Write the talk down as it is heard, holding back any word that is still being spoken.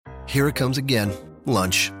Here it comes again.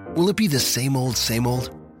 Lunch. Will it be the same old, same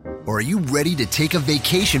old? Or are you ready to take a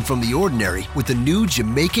vacation from the ordinary with the new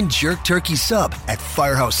Jamaican Jerk Turkey Sub at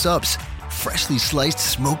Firehouse Subs? Freshly sliced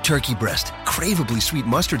smoked turkey breast, craveably sweet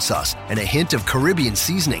mustard sauce, and a hint of Caribbean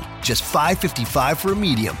seasoning. Just $5.55 for a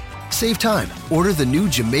medium. Save time. Order the new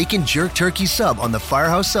Jamaican Jerk Turkey Sub on the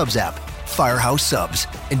Firehouse Subs app. Firehouse Subs.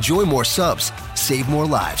 Enjoy more subs. Save more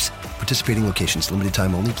lives. Participating locations. Limited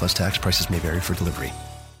time only, plus tax. Prices may vary for delivery.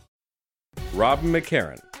 Robin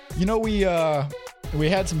McCarran. You know, we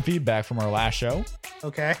had some feedback from our last show.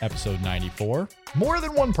 Okay. Episode 94. More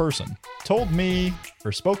than one person told me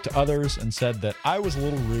or spoke to others and said that I was a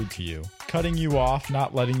little rude to you, cutting you off,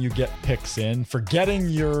 not letting you get picks in, forgetting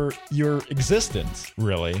your existence,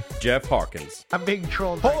 really. Jeff Hawkins. I'm being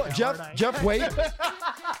trolled. Hold right on, now, Jeff, wait.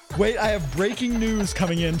 Wait, I have breaking news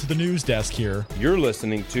coming into the news desk here. You're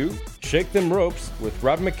listening to Shake Them Ropes with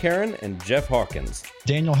Robin McCarran and Jeff Hawkins.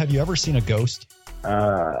 Daniel, have you ever seen a ghost?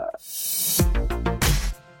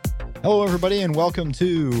 Hello, everybody, and welcome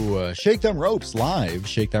to Shake Them Ropes Live.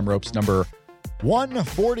 Shake Them Ropes number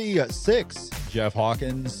 146. Jeff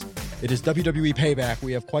Hawkins. It is WWE Payback.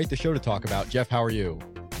 We have quite the show to talk about. Jeff, how are you?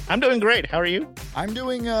 I'm doing great. How are you? I'm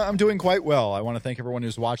doing quite well. I want to thank everyone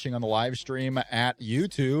who's watching on the live stream at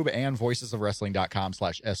YouTube and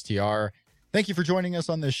voicesofwrestling.com/STR. Thank you for joining us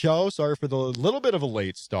on this show. Sorry for the little bit of a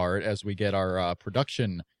late start as we get our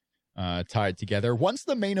production tied together. Once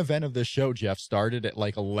the main event of this show, Jeff, started at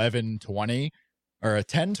like 11:20 or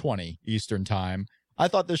 10:20 Eastern time, I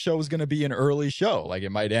thought this show was going to be an early show. Like it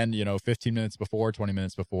might end, 15 minutes before, 20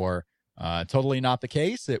 minutes before. Totally not the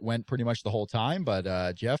case. It went pretty much the whole time.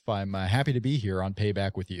 But Jeff, I'm happy to be here on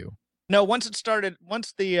Payback with you. No, once it started,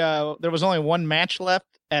 there was only one match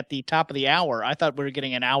left at the top of the hour, I thought we were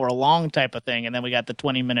getting an hour long type of thing. And then we got the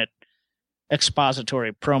 20-minute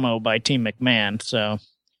expository promo by Team McMahon. So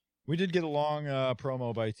we did get a long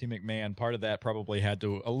promo by Team McMahon. Part of that probably had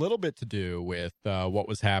a little bit to do with what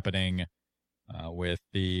was happening with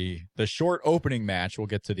the short opening match. We'll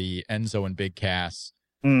get to the Enzo and Big Cass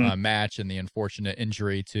match and the unfortunate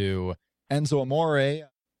injury to Enzo Amore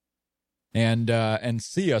and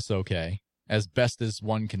see us okay, as best as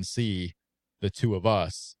one can see the two of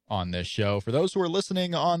us on this show. For those who are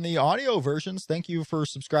listening on the audio versions, thank you for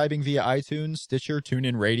subscribing via iTunes, Stitcher,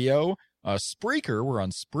 TuneIn Radio, Spreaker. We're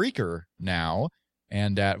on Spreaker now,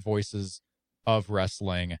 and at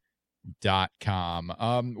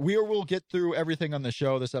voicesofwrestling.com. We will get through everything on the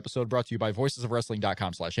show. This episode brought to you by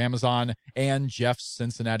voicesofwrestling.com/Amazon and Jeff's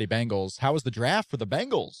Cincinnati Bengals. How was the draft for the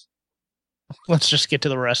Bengals? Let's just get to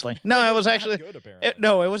the wrestling. No, it was actually good, it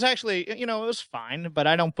was actually, it was fine, but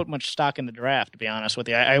I don't put much stock in the draft, to be honest with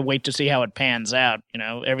you. I wait to see how it pans out.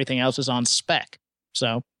 Everything else is on spec.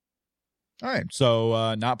 So all right,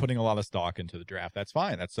 so not putting a lot of stock into the draft. That's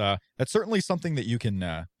fine. That's certainly something that you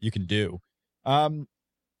can do. Dolph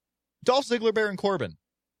Ziggler, Baron Corbin.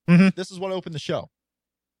 Mm-hmm. This is what opened the show.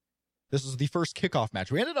 This is the first kickoff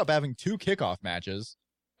match. We ended up having two kickoff matches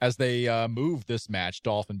as they moved this match,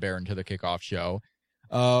 Dolph and Baron, to the kickoff show.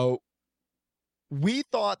 We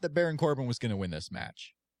thought that Baron Corbin was going to win this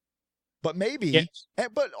match. But maybe, yes.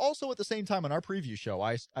 But also at the same time on our preview show,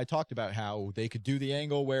 I talked about how they could do the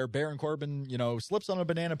angle where Baron Corbin, slips on a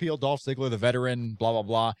banana peel, Dolph Ziggler, the veteran, blah, blah,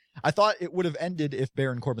 blah. I thought it would have ended if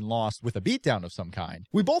Baron Corbin lost with a beatdown of some kind.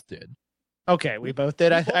 We both did. Okay, we both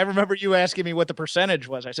did. I remember you asking me what the percentage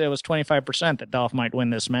was. I said it was 25% that Dolph might win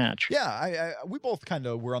this match. Yeah, we both kind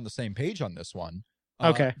of were on the same page on this one.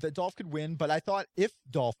 Okay. That Dolph could win, but I thought if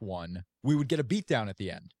Dolph won, we would get a beatdown at the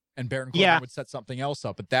end. And Baron Corbin would set something else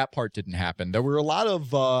up, but that part didn't happen. There were a lot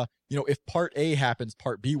of, if part A happens,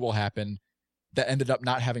 part B will happen, that ended up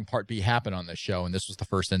not having part B happen on this show, and this was the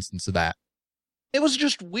first instance of that. It was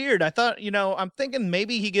just weird. I thought, I'm thinking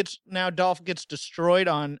maybe Dolph gets destroyed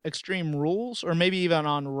on Extreme Rules, or maybe even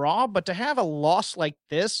on Raw, but to have a loss like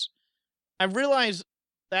this, I realize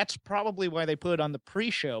that's probably why they put it on the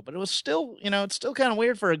pre-show, but it was still, it's still kind of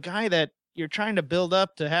weird for a guy that you're trying to build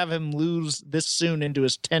up to have him lose this soon into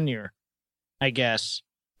his tenure, I guess,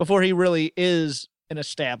 before he really is an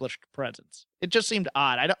established presence. It just seemed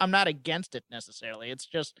odd. I'm not against it necessarily. It's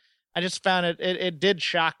just, I just found it did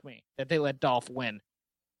shock me that they let Dolph win.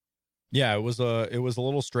 Yeah, it was a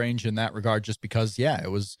little strange in that regard, just because, it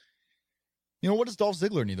was, what does Dolph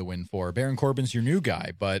Ziggler need to win for? Baron Corbin's your new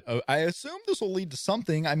guy, but I assume this will lead to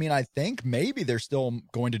something. I mean, I think maybe they're still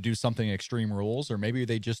going to do something Extreme Rules, or maybe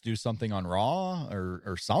they just do something on Raw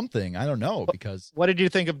or something. I don't know, because... What did you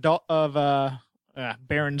think of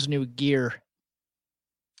Baron's new gear?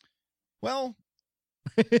 Well,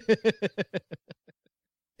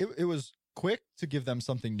 it was quick to give them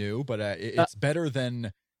something new, but it's better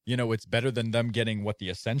than it's better than them getting what the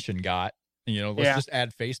Ascension got. Let's just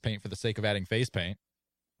add face paint for the sake of adding face paint.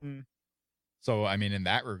 Mm. So, I mean, in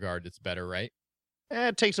that regard, it's better, right?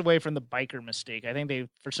 It takes away from the biker mystique. I think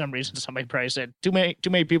for some reason, somebody probably said too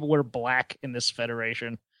many people wear black in this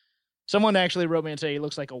federation. Someone actually wrote me and said he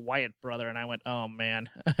looks like a Wyatt brother, and I went, "Oh man,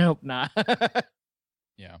 I hope not."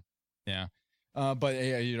 Yeah.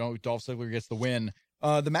 But Dolph Ziggler gets the win.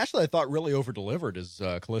 The match that I thought really over-delivered is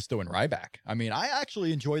Kalisto and Ryback. I mean, I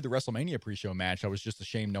actually enjoyed the WrestleMania pre-show match. I was just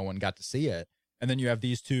ashamed no one got to see it. And then you have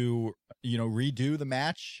these two, redo the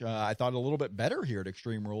match. I thought a little bit better here at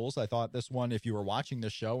Extreme Rules. I thought this one, if you were watching the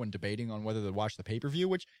show and debating on whether to watch the pay-per-view,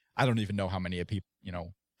 which I don't even know how many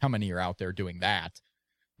how many are out there doing that.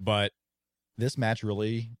 But this match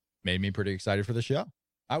really made me pretty excited for the show.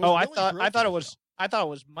 I thought it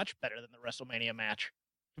was much better than the WrestleMania match.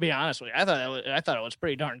 To be honest with you, I thought it was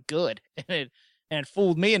pretty darn good, and it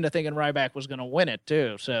fooled me into thinking Ryback was going to win it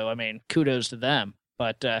too. So I mean, kudos to them.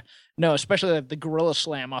 But no, especially the gorilla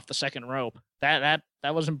slam off the second rope. That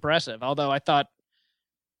was impressive. Although I thought,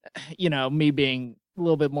 me being a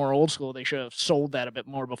little bit more old school, they should have sold that a bit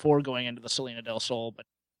more before going into the Salina del Sol. But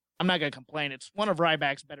I'm not going to complain. It's one of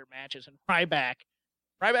Ryback's better matches, and Ryback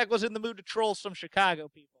was in the mood to troll some Chicago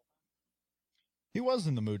people. He was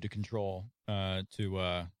in the mood to troll in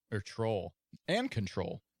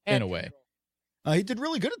a way. He did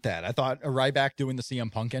really good at that. I thought Ryback doing the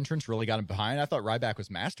CM Punk entrance really got him behind. I thought Ryback was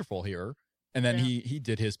masterful here, and then he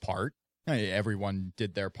did his part. Everyone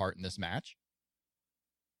did their part in this match.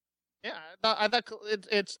 Yeah, I thought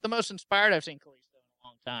it's the most inspired I've seen Kalisto in a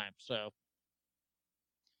long time. So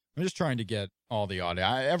I'm just trying to get all the audio.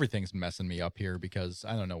 Everything's messing me up here because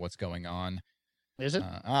I don't know what's going on. Is it?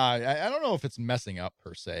 I don't know if it's messing up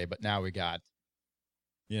per se, but now we got,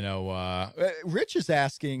 Rich is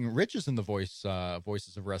in the Voices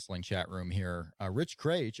of Wrestling chat room here. Rich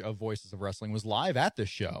Craich of Voices of Wrestling was live at this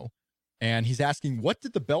show, and he's asking, what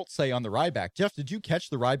did the belt say on the Ryback? Jeff, did you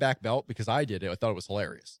catch the Ryback belt? Because I did. I thought it was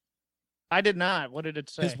hilarious. I did not. What did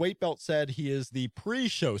it say? His weight belt said he is the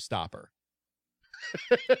pre-show stopper.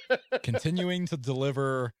 Continuing to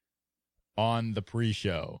deliver on the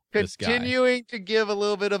pre-show. Continuing to give a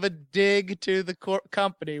little bit of a dig to the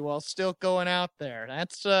company while still going out there.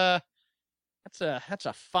 That's a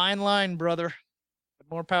fine line, brother.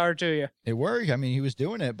 More power to you. It worked. I mean, he was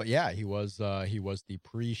doing it, but yeah, he was the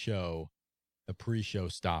pre-show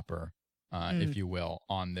stopper, if you will,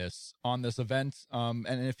 on this event. And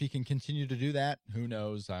if he can continue to do that, who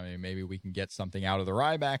knows? I mean, maybe we can get something out of the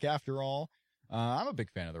Ryback after all. I'm a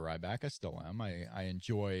big fan of the Ryback. I still am. I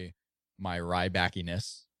enjoy my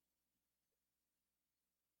Rybackiness.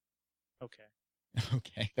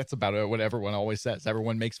 Okay. That's about what everyone always says.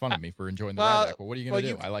 Everyone makes fun of me for enjoying the Ryback. But what are you going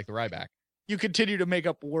to do? I like the Ryback. You continue to make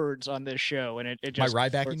up words on this show, and it just... My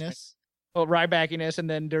Rybackiness? Well, Rybackiness, and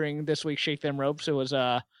then during this week's Shake Them Ropes, it was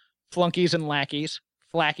flunkies and lackeys.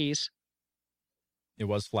 Flackies. It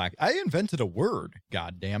was flack. I invented a word,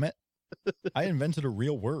 god damn it. I invented a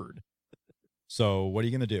real word. So what are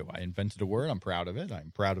you going to do? I invented a word. I'm proud of it.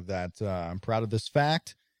 I'm proud of that. I'm proud of this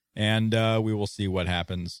fact. And we will see what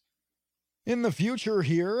happens in the future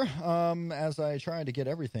here as I try to get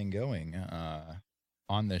everything going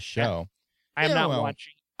on this show. I'm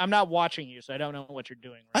not watching you, so I don't know what you're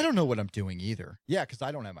doing. I don't know what I'm doing either. Yeah, because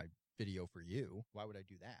I don't have my video for you. Why would I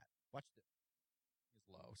do that? Watch this. It's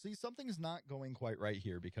low. See, something's not going quite right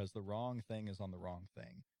here because the wrong thing is on the wrong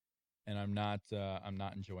thing. And I'm not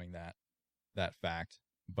enjoying that fact,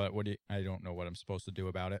 but I don't know what I'm supposed to do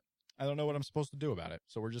about it.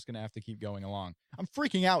 So we're just going to have to keep going along. I'm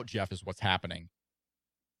freaking out, Jeff, is what's happening.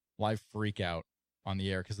 Live freak out on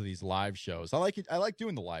the air because of these live shows. I like it. I like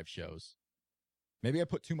doing the live shows. Maybe I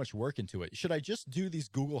put too much work into it. Should I just do these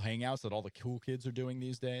Google Hangouts that all the cool kids are doing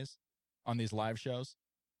these days on these live shows?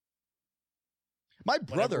 My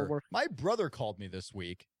brother called me this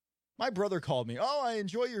week. Oh, I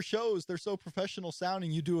enjoy your shows. They're so professional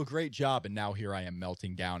sounding. You do a great job. And now here I am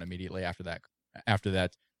melting down immediately after that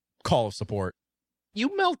call of support.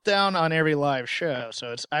 You melt down on every live show,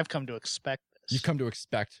 so I've come to expect this. You've come to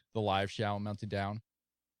expect the live show melting down?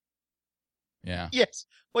 Yeah. Yes,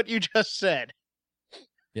 what you just said.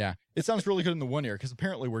 Yeah, it sounds really good in the one ear because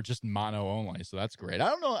apparently we're just mono only, so that's great. I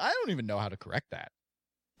don't know. I don't even know how to correct that.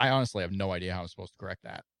 I honestly have no idea how I'm supposed to correct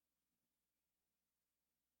that.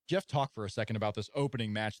 Jeff, talk for a second about this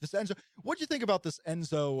opening match. This Enzo, what do you think about this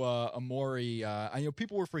Enzo Amore? I know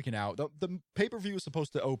people were freaking out. The pay-per-view was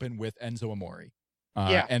supposed to open with Enzo Amore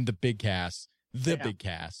and the Big Cass, Big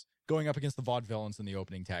Cass, going up against the Vaudevillains in the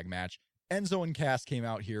opening tag match. Enzo and Cass came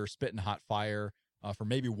out here spitting hot fire for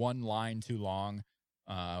maybe one line too long.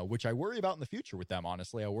 which I worry about in the future with them,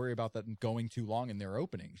 honestly. I worry about them going too long in their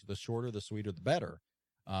openings. The shorter, the sweeter, the better.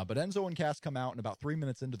 But Enzo and Cass come out, and about 3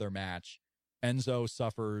 minutes into their match, Enzo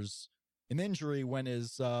suffers an injury when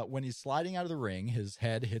he's sliding out of the ring. His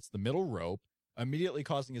head hits the middle rope, immediately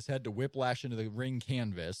causing his head to whiplash into the ring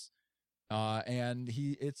canvas. And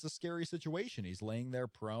it's a scary situation. He's laying there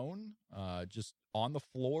prone, just on the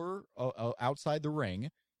floor outside the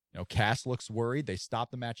ring. Cass looks worried. They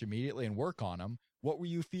stop the match immediately and work on him. What were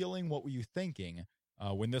you feeling? What were you thinking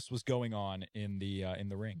when this was going on in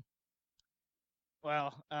the ring?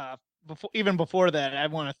 Well, before that, I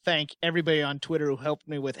want to thank everybody on Twitter who helped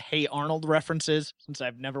me with Hey Arnold references, since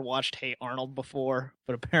I've never watched Hey Arnold before,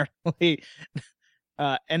 but apparently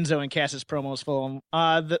Enzo and Cass's promo is full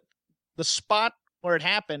of them. The spot where it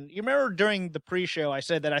happened, you remember during the pre-show, I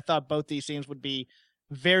said that I thought both these teams would be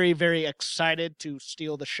very, very excited to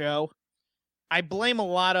steal the show. I blame a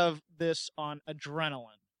lot of this on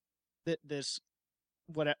adrenaline.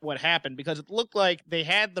 What happened, because it looked like they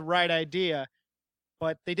had the right idea,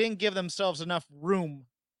 but they didn't give themselves enough room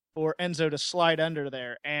for Enzo to slide under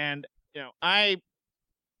there. And a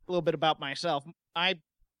little bit about myself. I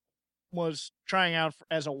was trying out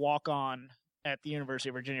as a walk-on at the University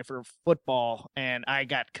of Virginia for football, and I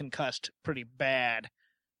got concussed pretty bad.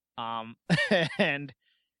 And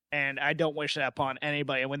I don't wish that upon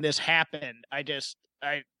anybody. And when this happened,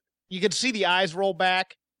 you could see the eyes roll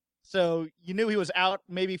back. So you knew he was out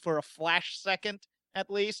maybe for a flash second, at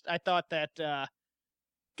least. I thought that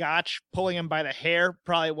Gotch pulling him by the hair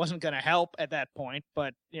probably wasn't going to help at that point,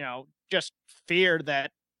 but, just feared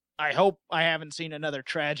that I hope I haven't seen another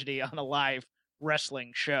tragedy on a live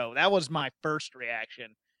wrestling show. That was my first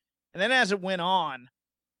reaction. And then as it went on,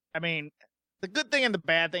 I mean, the good thing and the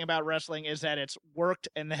bad thing about wrestling is that it's worked,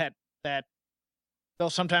 and that they'll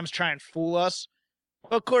sometimes try and fool us.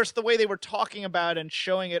 But of course, the way they were talking about it and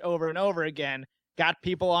showing it over and over again got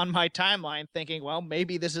people on my timeline thinking, well,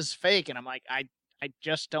 maybe this is fake. And I'm like, I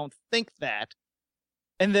just don't think that.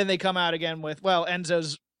 And then they come out again with, well,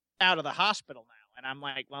 Enzo's out of the hospital now. And I'm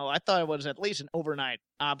like, well, I thought it was at least an overnight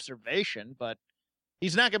observation, but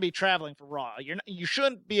he's not going to be traveling for Raw. You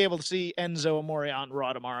shouldn't be able to see Enzo Amore on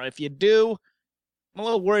Raw tomorrow. If you do, I'm a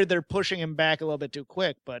little worried they're pushing him back a little bit too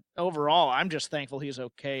quick. But overall, I'm just thankful he's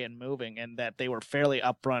okay and moving, and that they were fairly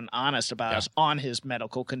upfront and honest about us on his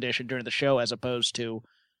medical condition during the show, as opposed to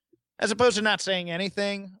not saying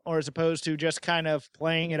anything, or as opposed to just kind of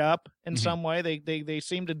playing it up in some way. They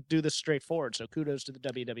seem to do this straightforward. So kudos to the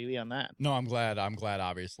WWE on that. No, I'm glad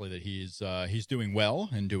obviously that he's doing well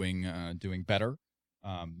and doing better.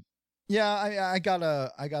 I got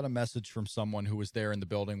a message from someone who was there in the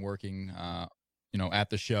building working, at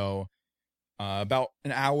the show, about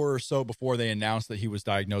an hour or so before they announced that he was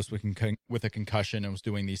diagnosed with a concussion and was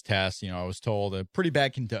doing these tests. I was told a pretty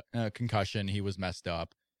bad concussion. He was messed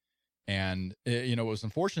up, and it was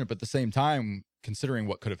unfortunate, but at the same time, considering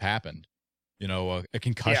what could have happened, a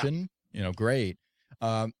concussion, great.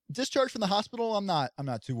 Discharge from the hospital, I'm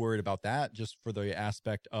not too worried about that, just for the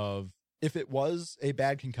aspect of, if it was a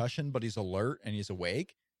bad concussion, but he's alert and he's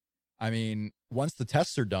awake, I mean, once the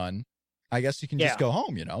tests are done, I guess you can just go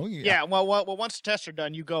home, Yeah, well, once the tests are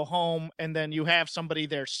done, you go home, and then you have somebody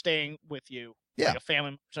there staying with you. Yeah. Like a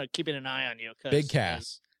family, keeping an eye on you. Big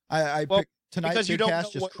Cass. I picked tonight, Big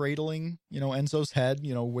Cass just cradling, Enzo's head,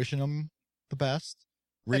 wishing him the best,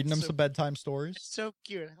 reading him some bedtime stories. It's so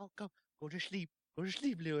cute. Oh, go to sleep. Go to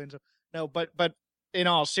sleep, little Enzo. No, but in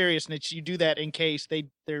all seriousness, you do that in case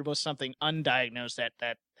there was something undiagnosed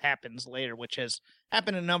that happens later, which has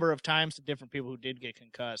happened a number of times to different people who did get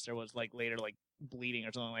concussed. There was later bleeding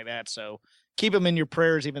or something like that. So keep them in your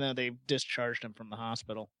prayers, even though they've discharged him from the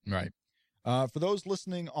hospital. Right. For those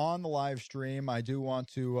listening on the live stream, I do want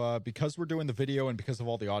to, because we're doing the video and because of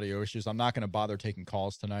all the audio issues, I'm not going to bother taking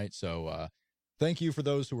calls tonight. So thank you for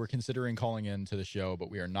those who were considering calling in to the show, but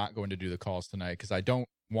we are not going to do the calls tonight because I don't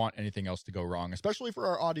want anything else to go wrong, especially for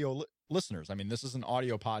our audio listeners. I mean, this is an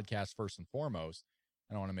audio podcast first and foremost.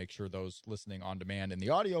 I want to make sure those listening on demand in the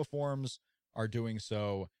audio forms are doing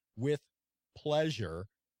so with pleasure,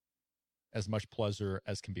 as much pleasure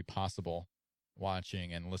as can be possible,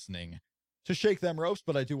 watching and listening to Shake Them Ropes.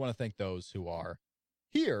 But I do want to thank those who are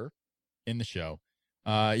here in the show.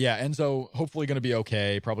 Enzo hopefully going to be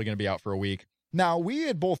okay, probably going to be out for a week. Now, we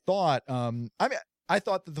had both thought, I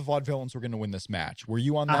thought that the Vaudevillains were going to win this match. Were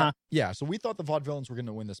you on that? Yeah, so we thought the Vaudevillains were going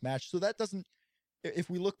to win this match. So that doesn't, if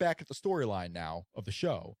we look back at the storyline now of the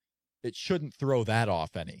show, it shouldn't throw that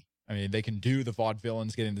off any. I mean, they can do the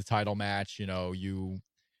Vaudevillains getting the title match. You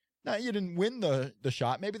didn't win the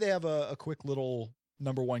shot. Maybe they have a quick little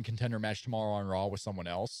number one contender match tomorrow on Raw with someone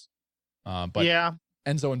else. But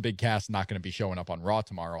Enzo and Big Cass not going to be showing up on Raw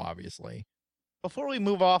tomorrow, obviously. Before we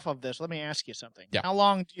move off of this, let me ask you something. Yeah. How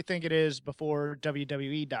long do you think it is before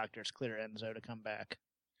WWE doctors clear Enzo to come back?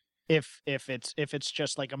 If it's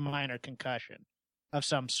just like a minor concussion of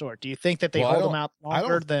some sort, do you think that they hold him out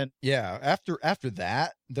longer than? Yeah, after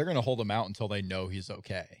that, they're going to hold him out until they know he's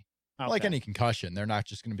okay. Like any concussion, they're not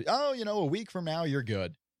just going to be, a week from now you're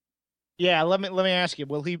good. Yeah, let me ask you,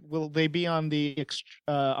 will they be on the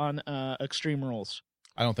Extreme Rules?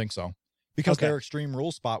 I don't think so. Because their Extreme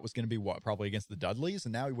Rules spot was going to be probably against the Dudleys,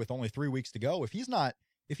 and now with only 3 weeks to go, if he's not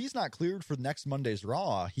cleared for next Monday's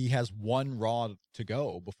Raw, he has one Raw to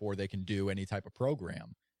go before they can do any type of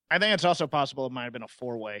program. I think it's also possible it might have been a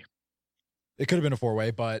 4-way. It could have been a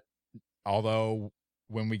 4-way, but although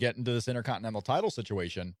when we get into this Intercontinental title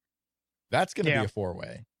situation, that's going to be a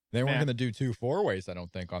 4-way. They weren't going to do 2 4-ways, I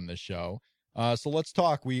don't think, on this show. So let's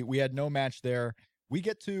talk. We had no match there. We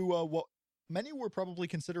get to what many were probably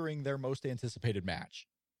considering their most anticipated match.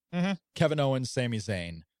 Mm-hmm. Kevin Owens, Sami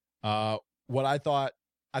Zayn. What I thought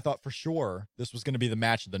for sure this was going to be the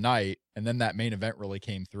match of the night, and then that main event really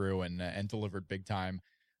came through and delivered big time.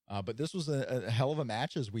 But this was a hell of a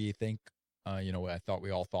match, as we think, I thought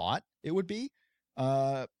we all thought it would be.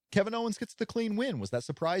 Kevin Owens gets the clean win. Was that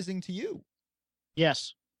surprising to you?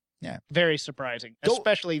 Yes. Yeah. Very surprising,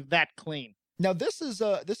 especially that clean. Now, this is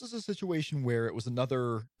a situation where it was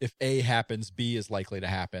another, if A happens, B is likely to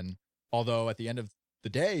happen. Although at the end of the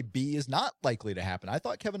day, B is not likely to happen. I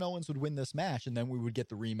thought Kevin Owens would win this match, and then we would get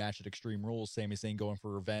the rematch at Extreme Rules, Sami Zayn going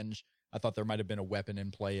for revenge. I thought there might have been a weapon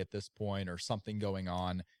in play at this point or something going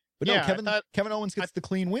on. But no, Kevin Owens gets the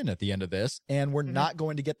clean win at the end of this, and we're not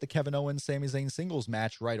going to get the Kevin Owens, Sami Zayn singles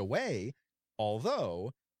match right away.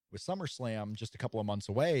 Although, with SummerSlam just a couple of months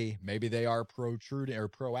away, maybe they are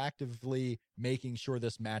proactively making sure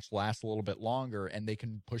this match lasts a little bit longer, and they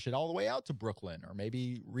can push it all the way out to Brooklyn or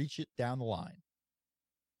maybe reach it down the line.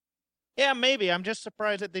 Yeah, maybe. I'm just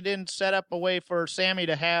surprised that they didn't set up a way for Sammy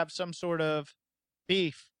to have some sort of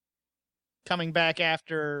beef coming back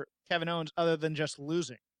after Kevin Owens other than just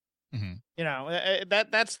losing. Mm-hmm.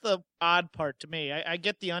 That's the odd part to me. I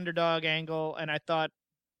get the underdog angle, and I thought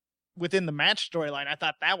within the match storyline, I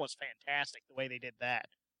thought that was fantastic, the way they did that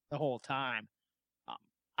the whole time.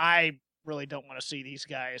 I really don't want to see these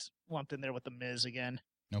guys lumped in there with The Miz again.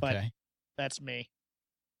 Okay. But that's me.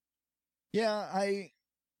 Yeah,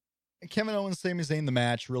 Kevin Owens, Sami Zayn, the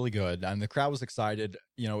match, really good. And the crowd was excited.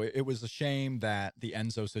 It was a shame that the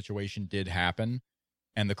Enzo situation did happen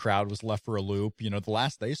and the crowd was left for a loop. The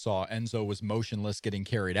last they saw, Enzo was motionless getting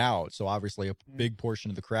carried out. So obviously a big portion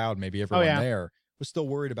of the crowd, maybe everyone there, was still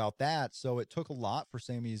worried about that. So it took a lot for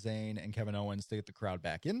Sami Zayn and Kevin Owens to get the crowd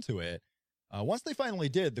back into it. Once they finally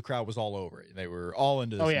did, the crowd was all over it. They were all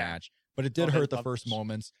into this match, but it did hurt the first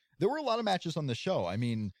moments. There were a lot of matches on the show. I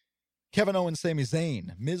mean, Kevin Owens, Sami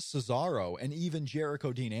Zayn, Miz Cesaro, and even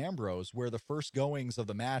Jericho Dean Ambrose, where the first goings of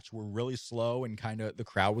the match were really slow and kind of the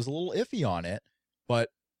crowd was a little iffy on it. But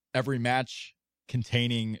every match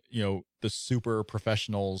containing, the super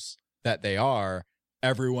professionals that they are,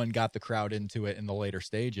 everyone got the crowd into it in the later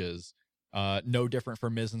stages. No different for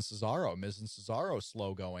Miz and Cesaro. Miz and Cesaro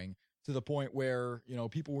slow going to the point where,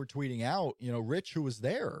 people were tweeting out, Rich, who was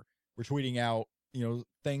there, were tweeting out,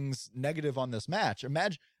 things negative on this match.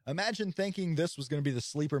 Imagine thinking this was going to be the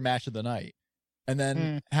sleeper match of the night. And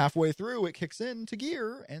then halfway through, it kicks into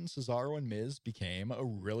gear, and Cesaro and Miz became a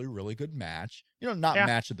really, really good match. Not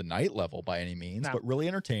match of the night level by any means, but really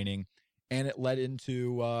entertaining. And it led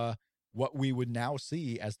into what we would now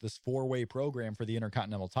see as this 4-way program for the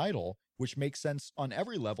Intercontinental title, which makes sense on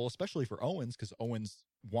every level, especially for Owens, because Owens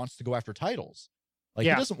wants to go after titles. He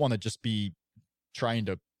doesn't want to just be trying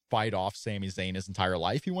to fight off Sami Zayn his entire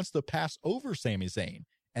life. He wants to pass over Sami Zayn.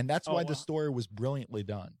 And that's why the story was brilliantly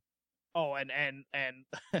done. Oh, and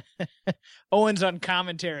Owens on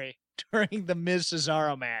commentary during the Miz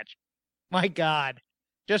Cesaro match. My God,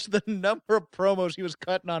 just the number of promos he was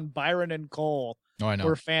cutting on Byron and Cole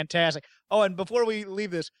were fantastic. Oh, and before we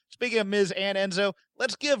leave this, speaking of Miz and Enzo,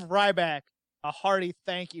 let's give Ryback a hearty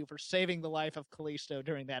thank you for saving the life of Kalisto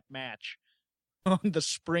during that match on the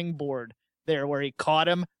springboard there, where he caught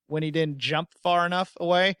him when he didn't jump far enough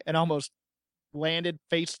away and almost landed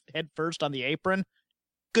head first on the apron.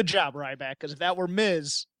 Good job, Ryback, because if that were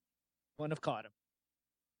Miz, wouldn't have caught him.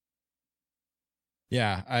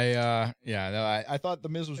 Yeah, I thought the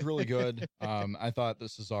Miz was really good. I thought the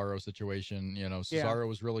Cesaro situation, Cesaro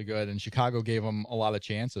was really good, and Chicago gave him a lot of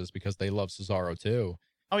chances because they love Cesaro too.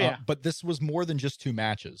 Oh yeah, but this was more than just 2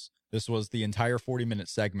 matches. This was the entire 40-minute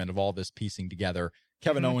segment of all this piecing together.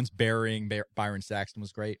 Kevin Owens burying Byron Saxton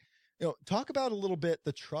was great. Talk about a little bit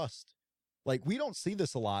the trust Like, we don't see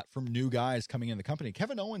this a lot from new guys coming in the company.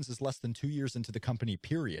 Kevin Owens is less than 2 years into the company,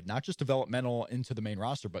 period. Not just developmental into the main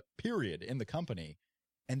roster, but period in the company.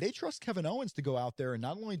 And they trust Kevin Owens to go out there and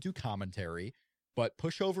not only do commentary, but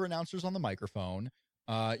push over announcers on the microphone,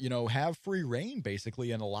 have free reign,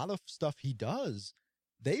 basically. And a lot of stuff he does,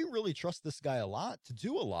 they really trust this guy a lot to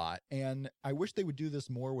do a lot. And I wish they would do this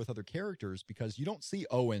more with other characters, because you don't see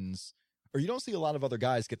Owens, or you don't see a lot of other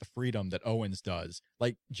guys get the freedom that Owens does.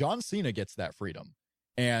 Like, John Cena gets that freedom,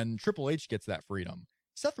 and Triple H gets that freedom.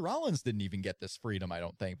 Seth Rollins didn't even get this freedom, I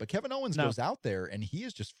don't think. But Kevin Owens goes out there, and he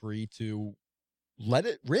is just free to let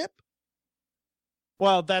it rip.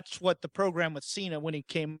 Well, that's what the program with Cena, when he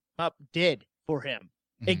came up, did for him.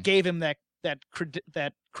 Mm-hmm. It gave him that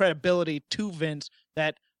credibility to Vince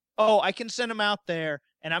that, I can send him out there,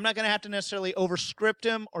 and I'm not going to have to necessarily overscript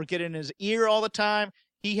him or get in his ear all the time.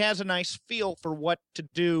 He has a nice feel for what to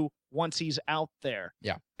do once he's out there.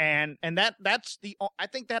 Yeah. And that's I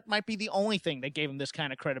think that might be the only thing that gave him this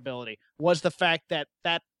kind of credibility, was the fact that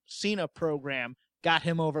Cena program got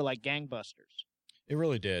him over like gangbusters. It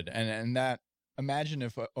really did. And that, imagine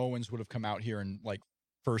if Owens would have come out here and like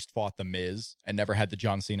first fought The Miz and never had the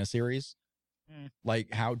John Cena series.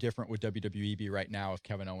 Like, how different would WWE be right now if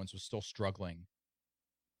Kevin Owens was still struggling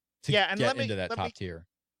to get into that top tier?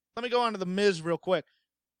 Let me go on to The Miz real quick.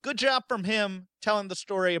 Good job from him telling the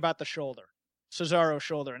story about the shoulder, Cesaro's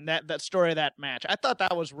shoulder, and that story of that match. I thought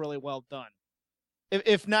that was really well done.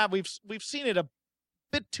 If not, we've seen it a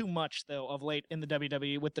bit too much, though, of late in the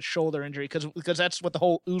WWE with the shoulder injury, because that's what the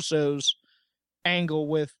whole Usos angle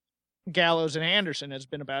with Gallows and Anderson has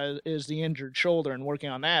been about, is the injured shoulder and working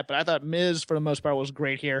on that. But I thought Miz, for the most part, was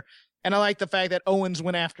great here. And I like the fact that Owens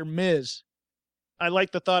went after Miz. I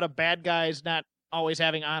like the thought of bad guys not always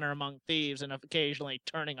having honor among thieves and occasionally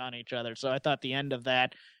turning on each other. So I thought the end of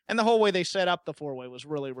that and the whole way they set up the four-way was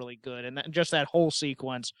really, really good. And just that whole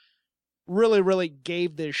sequence really, really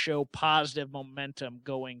gave this show positive momentum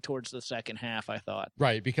going towards the second half, I thought.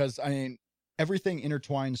 Right, because, I mean, everything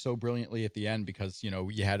intertwined so brilliantly at the end, because,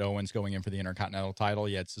 you had Owens going in for the Intercontinental title.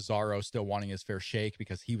 You had Cesaro still wanting his fair shake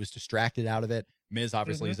because he was distracted out of it. Miz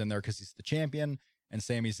obviously is in there because he's the champion. And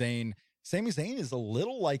Sami Zayn is a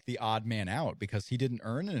little like the odd man out because he didn't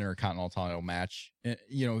earn an Intercontinental title match.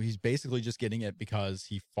 He's basically just getting it because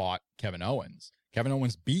he fought Kevin Owens. Kevin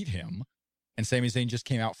Owens beat him, and Sami Zayn just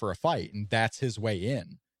came out for a fight, and that's his way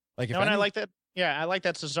in. I like that. Yeah, I like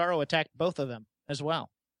that Cesaro attacked both of them as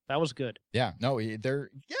well. That was good. Yeah, no,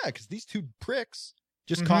 because these two pricks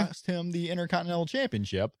just cost him the Intercontinental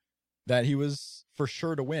Championship that he was for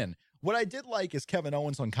sure to win. What I did like is Kevin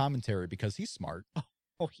Owens on commentary, because he's smart.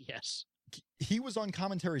 Oh, yes. He was on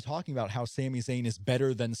commentary talking about how Sami Zayn is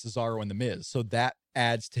better than Cesaro and The Miz. So that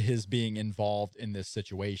adds to his being involved in this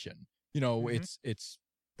situation. It's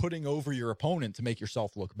putting over your opponent to make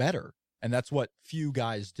yourself look better. And that's what few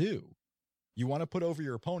guys do. You want to put over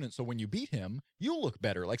your opponent so when you beat him, you'll look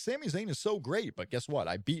better. Like, Sami Zayn is so great, but guess what?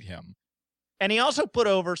 I beat him. And he also put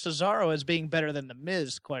over Cesaro as being better than The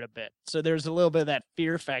Miz quite a bit. So there's a little bit of that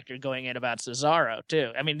fear factor going in about Cesaro,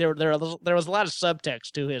 too. I mean, there was a lot of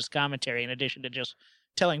subtext to his commentary in addition to just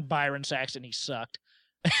telling Byron Saxton he sucked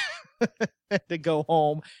to go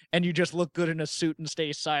home and you just look good in a suit and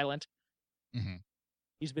stay silent. Mm-hmm.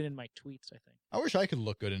 He's been in my tweets, I think. I wish I could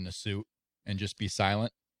look good in a suit and just be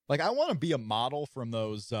silent. Like, I want to be a model from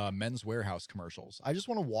those Men's Warehouse commercials. I just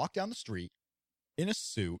want to walk down the street in a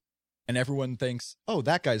suit, and everyone thinks, oh,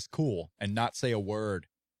 that guy's cool, and not say a word.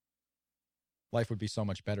 Life would be so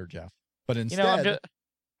much better, Jeff. But instead...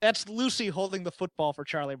 that's Lucy holding the football for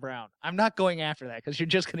Charlie Brown. I'm not going after that, because you're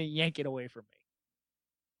just going to yank it away from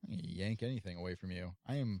me. Yank anything away from you.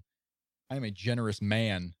 I am a generous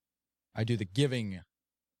man. I do the giving.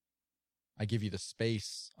 I give you the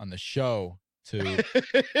space on the show to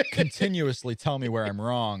continuously tell me where I'm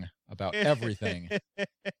wrong about everything. And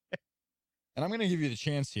I'm going to give you the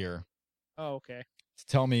chance here. Oh, okay. To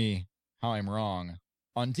tell me how I'm wrong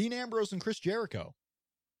on Dean Ambrose and Chris Jericho.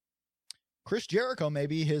 Chris Jericho may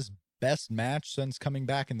be his best match since coming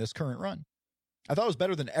back in this current run. I thought it was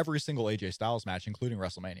better than every single AJ Styles match, including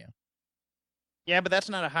WrestleMania. Yeah, but that's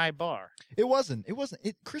not a high bar. It wasn't.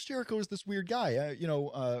 Chris Jericho is this weird guy.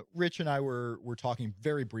 Rich and I were talking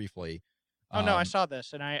very briefly. Oh, no, I saw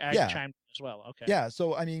this, and I chimed in as well. Okay. Yeah,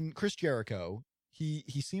 so, I mean, Chris Jericho, he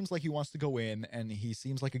seems like he wants to go in, and he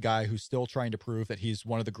seems like a guy who's still trying to prove that he's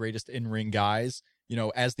one of the greatest in-ring guys.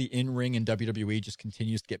 As the in-ring in WWE just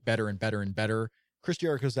continues to get better and better and better, Chris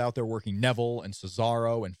Jericho's out there working Neville and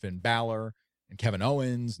Cesaro and Finn Balor and Kevin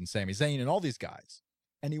Owens and Sami Zayn and all these guys.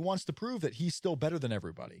 And he wants to prove that he's still better than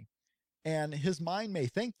everybody. And his mind may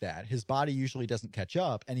think that. His body usually doesn't catch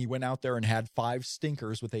up. And he went out there and had 5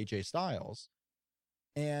 stinkers with AJ Styles.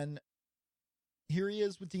 And here he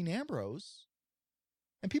is with Dean Ambrose.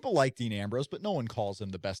 And people like Dean Ambrose, but no one calls him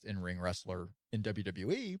the best in-ring wrestler in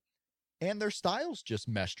WWE. And their styles just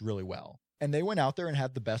meshed really well. And they went out there and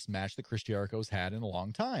had the best match that Chris Jericho's had in a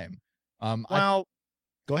long time. Go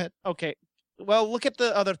ahead. Okay. Well, look at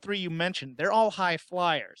the other 3 you mentioned. They're all high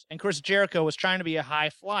flyers. And Chris Jericho was trying to be a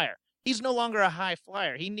high flyer. He's no longer a high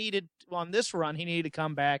flyer. He needed, on this run, he needed to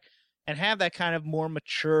come back and have that kind of more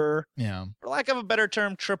mature, for lack of a better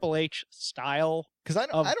term, Triple H style. Because I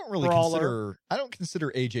don't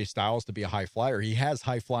consider AJ Styles to be a high flyer. He has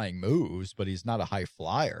high flying moves, but he's not a high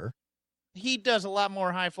flyer. He does a lot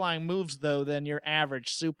more high flying moves though than your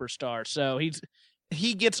average superstar. So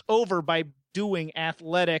he gets over by doing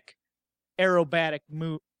athletic, aerobatic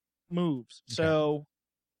moves. Okay.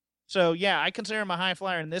 So yeah, I consider him a high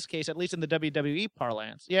flyer in this case, at least in the WWE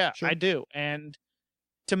parlance. Yeah, sure. I do. And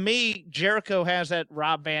to me, Jericho has that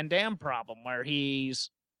Rob Van Dam problem where he's,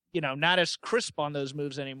 not as crisp on those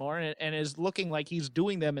moves anymore and is looking like he's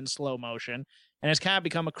doing them in slow motion and has kind of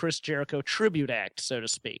become a Chris Jericho tribute act, so to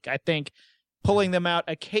speak. I think pulling them out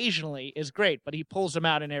occasionally is great, but he pulls them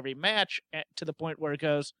out in every match to the point where it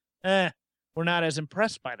goes, we're not as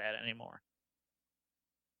impressed by that anymore.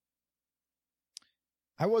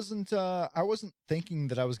 I wasn't thinking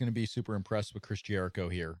that I was going to be super impressed with Chris Jericho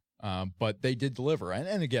here, but they did deliver.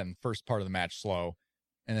 And again, first part of the match slow,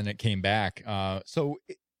 and then it came back. So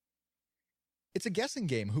it's a guessing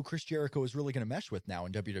game who Chris Jericho is really going to mesh with now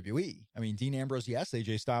in WWE. I mean, Dean Ambrose, yes.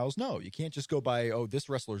 AJ Styles, no. You can't just go by, this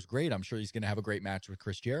wrestler's great. I'm sure he's going to have a great match with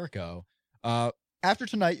Chris Jericho. After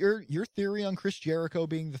tonight, your theory on Chris Jericho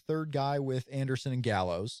being the third guy with Anderson and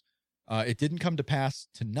Gallows, it didn't come to pass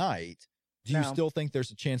tonight. Do you still think there's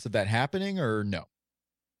a chance of that happening or no?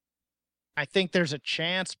 I think there's a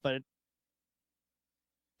chance, but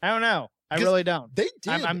I don't know. I really don't. They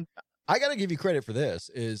did. I got to give you credit for this,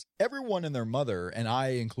 is everyone and their mother, and I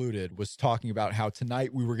included, was talking about how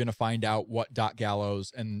tonight we were going to find out what Doc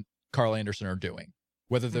Gallows and Carl Anderson are doing,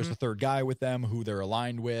 whether there's a third guy with them, who they're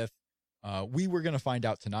aligned with. We were going to find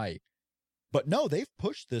out tonight. But no, they've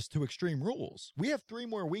pushed this to Extreme Rules. We have 3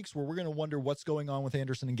 more weeks where we're going to wonder what's going on with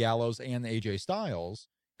Anderson and Gallows and AJ Styles,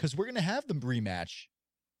 because we're going to have them rematch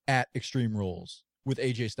at Extreme Rules with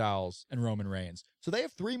AJ Styles and Roman Reigns. So they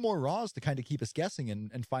have 3 more Raws to kind of keep us guessing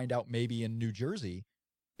and find out maybe in New Jersey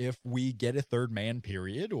if we get a third man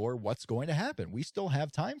period or what's going to happen. We still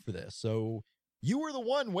have time for this. So you were the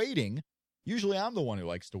one waiting. Usually I'm the one who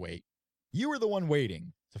likes to wait. You were the one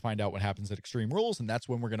waiting to find out what happens at Extreme Rules, and that's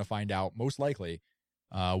when we're going to find out, most likely,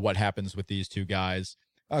 what happens with these 2 guys.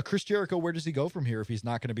 Chris Jericho, where does he go from here if he's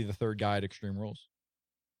not going to be the third guy at Extreme Rules?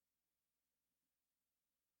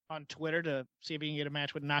 On Twitter to see if he can get a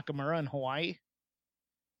match with Nakamura in Hawaii.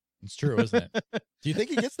 It's true, isn't it? Do you think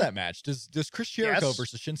he gets that match? Does Chris Jericho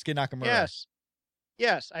versus Shinsuke Nakamura?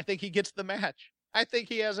 Yes, I think he gets the match. I think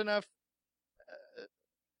he has enough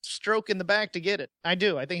stroke in the back to get it. I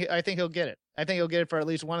do. I think he'll get it. I think he'll get it for at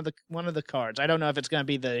least one of the cards. I don't know if it's going to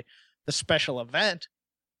be the special event,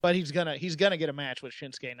 but he's gonna get a match with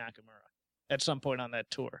Shinsuke Nakamura at some point on that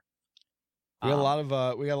tour. We got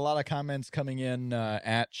a lot of comments coming in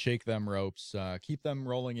at Shake Them Ropes. Keep them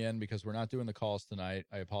rolling in because we're not doing the calls tonight.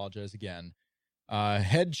 I apologize again.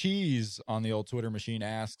 Head Cheese on the old Twitter machine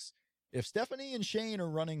asks, if Stephanie and Shane are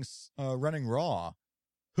running Raw,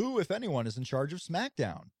 who, if anyone, is in charge of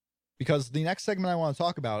SmackDown? Because the next segment I want to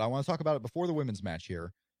talk about it before the women's match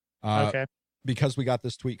here. Okay. Because we got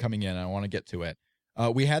this tweet coming in and I want to get to it.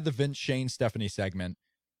 We had the Vince, Shane, Stephanie segment,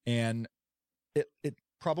 and it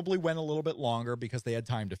probably went a little bit longer because they had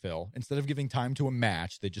time to fill. Instead of giving time to a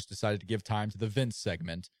match, they just decided to give time to the Vince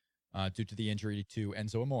segment due to the injury to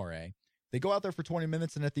Enzo Amore. They go out there for 20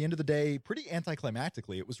 minutes, and at the end of the day, pretty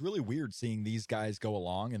anticlimactically, it was really weird seeing these guys go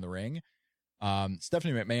along in the ring.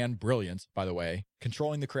 Stephanie McMahon, brilliant, by the way,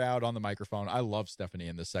 controlling the crowd on the microphone. I love Stephanie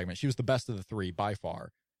in this segment. She was the best of the 3 by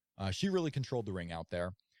far. She really controlled the ring out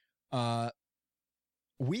there.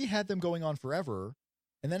 We had them going on forever.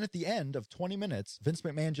 And then at the end of 20 minutes, Vince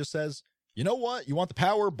McMahon just says, you know what? You want the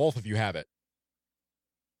power? Both of you have it.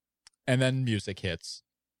 And then music hits.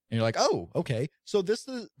 And you're like, oh, okay. So this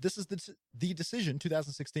is the decision,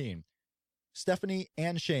 2016. Stephanie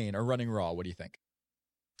and Shane are running Raw. What do you think?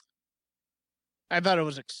 I thought it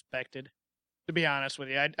was expected, to be honest with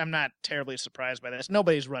you. I'm not terribly surprised by this.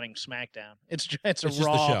 Nobody's running SmackDown. It's just a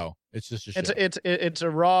show. It's just a show. It's a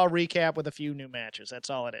Raw recap with a few new matches.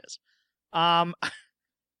 That's all it is.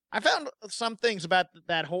 I found some things about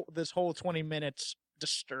this whole 20 minutes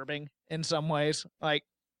disturbing in some ways. Like,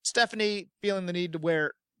 Stephanie feeling the need to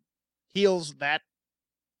wear heels that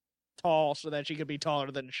tall so that she could be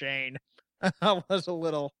taller than Shane was a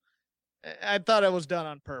little. I thought it was done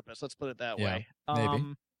on purpose. Let's put it that way.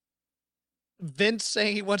 Maybe. Vince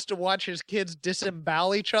saying he wants to watch his kids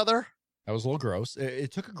disembowel each other. That was a little gross.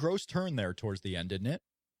 It took a gross turn there towards the end, didn't it?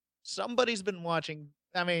 Somebody's been watching.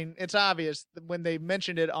 I mean, it's obvious that when they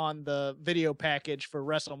mentioned it on the video package for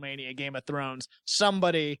WrestleMania Game of Thrones,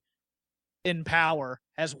 somebody in power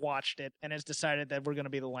has watched it and has decided that we're going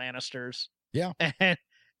to be the Lannisters. Yeah.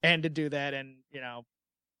 And to do that, and,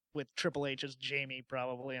 with Triple H's Jamie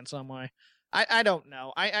probably in some way. I don't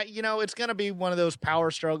know. It's going to be one of those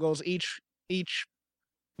power struggles. Each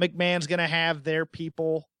McMahon's going to have their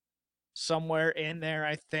people somewhere in there,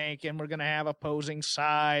 I think, and we're going to have opposing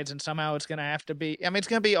sides, and somehow it's going to have to be, it's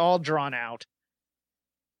going to be all drawn out.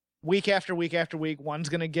 Week after week after week, one's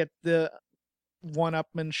going to get the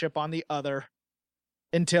one-upmanship on the other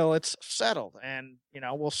until it's settled, and,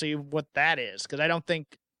 we'll see what that is, because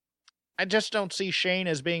I just don't see Shane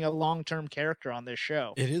as being a long-term character on this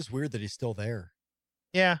show. It is weird that he's still there.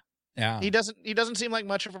 Yeah. Yeah. He doesn't seem like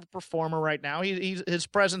much of a performer right now. His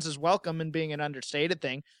presence is welcome and being an understated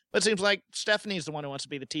thing, but it seems like Stephanie's the one who wants to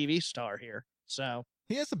be the TV star here. So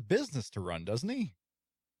he has a business to run, doesn't he?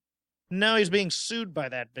 No, he's being sued by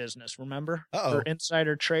that business, remember? Uh-oh. For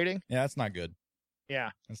insider trading. Yeah, that's not good.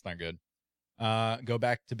 Yeah. That's not good. Go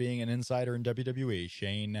back to being an insider in WWE,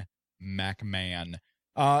 Shane McMahon.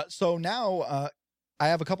 So now I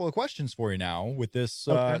have a couple of questions for you now with this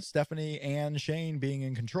Okay. Stephanie and Shane being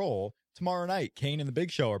in control. Tomorrow night, Kane and the Big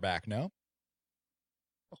Show are back, no?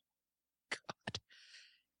 God.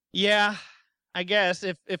 Yeah, I guess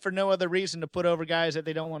if for no other reason to put over guys that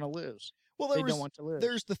they don't want to lose. Well, don't want to lose.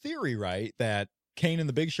 There's the theory, right, that Kane and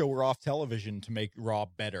the Big Show were off television to make Raw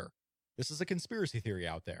better. This is a conspiracy theory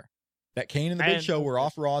out there. That Kane and the Big Show were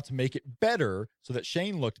off Raw to make it better so that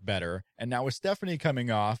Shane looked better. And now with Stephanie coming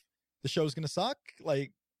off, the show's going to suck.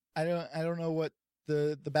 Like, I don't know what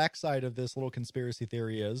the backside of this little conspiracy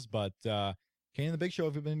theory is, but Kane and the Big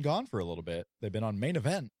Show have been gone for a little bit. They've been on Main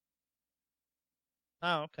Event.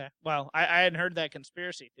 Oh, okay. Well, I hadn't heard that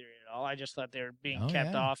conspiracy theory at all. I just thought they were being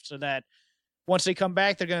kept off so that once they come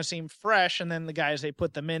back, they're going to seem fresh, and then the guys they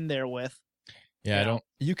put them in there with. Yeah,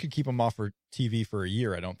 you could keep them off for TV for a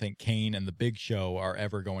year. I don't think Kane and the Big Show are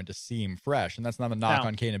ever going to seem fresh. And that's not a knock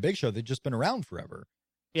on Kane and Big Show. They've just been around forever.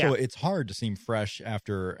 Yeah. So it's hard to seem fresh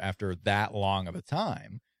after that long of a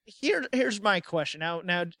time. Here's my question.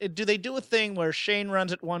 Now, do they do a thing where Shane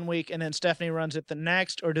runs it one week and then Stephanie runs it the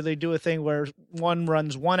next, or do they do a thing where one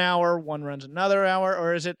runs 1 hour, one runs another hour,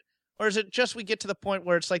 or is it just we get to the point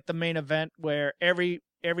where it's like the main event where every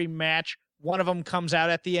match one of them comes out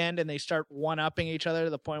at the end and they start one-upping each other to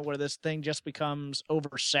the point where this thing just becomes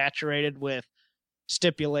oversaturated with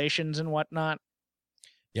stipulations and whatnot?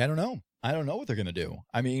 Yeah, I don't know. I don't know what they're going to do.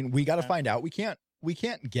 I mean, we got to find out. We can't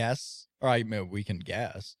guess, or I mean, we can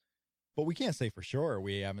guess, but we can't say for sure.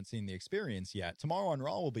 We haven't seen the experience yet. Tomorrow on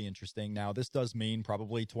Raw will be interesting. Now, this does mean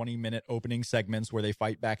probably 20-minute opening segments where they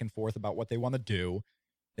fight back and forth about what they want to do.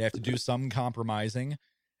 They have to do some compromising.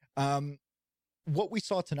 What we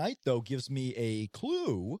saw tonight, though, gives me a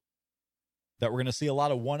clue that we're going to see a lot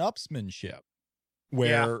of one-upsmanship,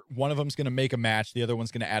 where one of them's going to make a match, the other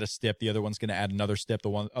one's going to add a stip, the other one's going to add another stip,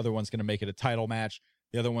 other one's going to make it a title match,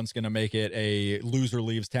 the other one's going to make it a loser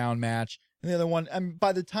leaves town match, and the other one, and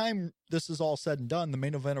by the time this is all said and done, the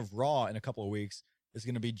main event of Raw in a couple of weeks is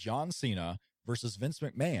going to be John Cena versus Vince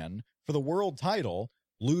McMahon for the world title.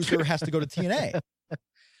 Loser has to go to TNA.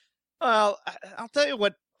 Well, I'll tell you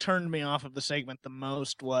what turned me off of the segment the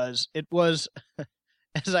most was as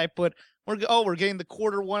I put, we're getting the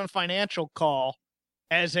Q1 financial call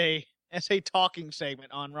as a talking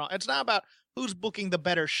segment on Raw. It's not about who's booking the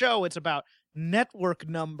better show. It's about network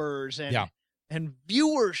numbers and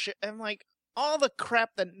viewership and like all the crap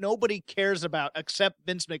that nobody cares about except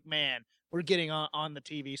Vince McMahon. We're getting on the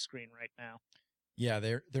TV screen right now. Yeah,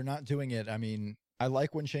 they're not doing it. I mean, I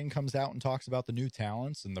like when Shane comes out and talks about the new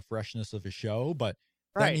talents and the freshness of his show, but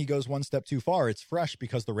then he goes one step too far. It's fresh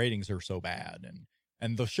because the ratings are so bad.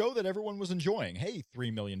 And the show that everyone was enjoying, hey,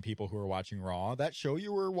 3 million people who are watching Raw, that show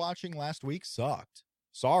you were watching last week sucked.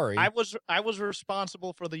 Sorry. I was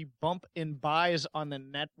responsible for the bump in buys on the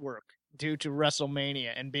network due to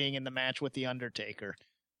WrestleMania and being in the match with The Undertaker.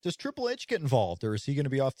 Does Triple H get involved, or is he going to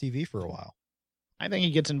be off TV for a while? I think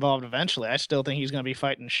he gets involved eventually. I still think he's going to be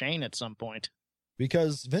fighting Shane at some point.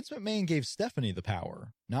 Because Vince McMahon gave Stephanie the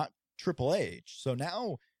power, not Triple H. So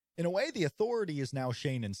now, in a way, the authority is now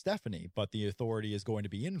Shane and Stephanie, but the authority is going to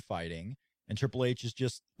be infighting, and Triple H is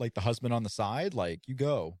just like the husband on the side. Like, you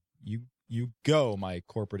go. You You go, my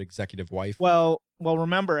corporate executive wife. Well,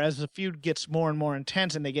 remember, as the feud gets more and more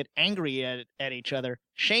intense and they get angry at each other,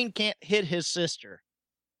 Shane can't hit his sister.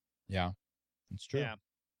 Yeah, it's true. Yeah.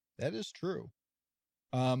 That is true.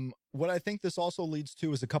 What I think this also leads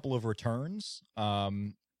to is a couple of returns.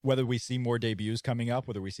 Whether we see more debuts coming up,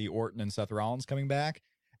 whether we see Orton and Seth Rollins coming back,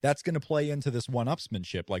 that's going to play into this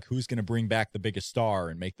one-upsmanship. Like, who's going to bring back the biggest star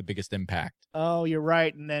and make the biggest impact? Oh, you're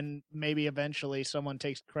right. And then maybe eventually someone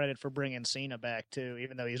takes credit for bringing Cena back, too,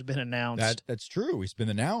 even though he's been announced. That's true. He's been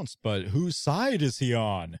announced, but whose side is he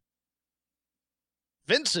on?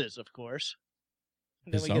 Vince's, of course.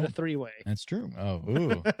 And then we get a three-way. That's true. Oh,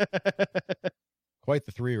 ooh. Quite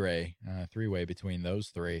the three-way between those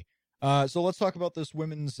three. So let's talk about this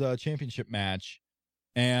women's championship match.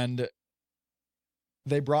 And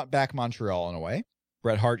they brought back Montreal in a way.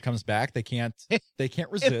 Bret Hart comes back. They can't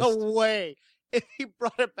resist. In a way. He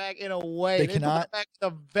brought it back in a way. They cannot brought it back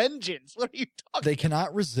to vengeance. What are you talking They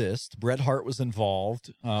cannot resist. Bret Hart was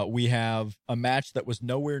involved. We have a match that was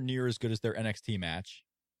nowhere near as good as their NXT match.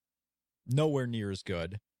 Nowhere near as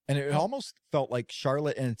good. And it almost felt like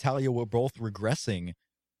Charlotte and Natalya were both regressing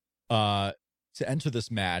to enter this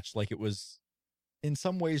match. Like, it was in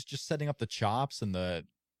some ways just setting up the chops and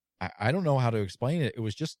I don't know how to explain it.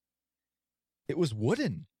 It was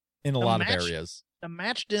wooden in a lot of areas. The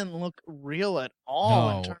match didn't look real at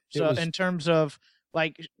all in terms of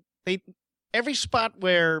like every spot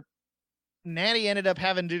where Natty ended up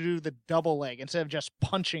having to do the double leg instead of just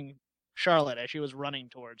punching Charlotte as she was running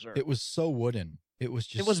towards her. It was so wooden. It was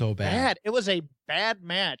so bad. It was a bad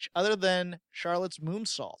match other than Charlotte's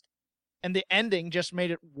moonsault. And the ending just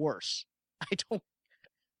made it worse.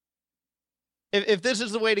 If this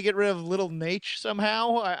is the way to get rid of Little Nate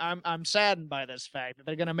somehow, I'm saddened by this fact that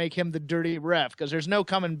they're going to make him the dirty ref because there's no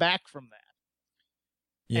coming back from that.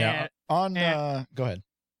 Yeah. Go ahead.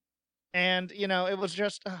 And it was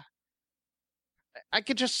just you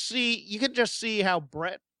could just see how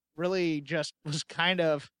Bret really just was kind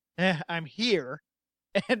of I'm here,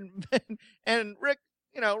 and Rick,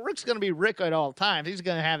 Rick's going to be Rick at all times. He's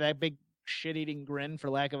going to have that big shit-eating grin, for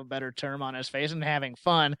lack of a better term, on his face and having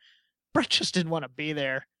fun. Bret just didn't want to be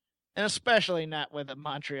there, and especially not with a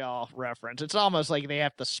Montreal reference. It's almost like they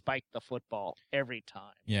have to spike the football every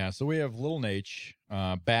time. Yeah, so we have Little Nate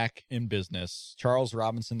back in business. Charles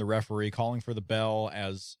Robinson, the referee, calling for the bell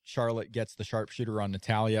as Charlotte gets the sharpshooter on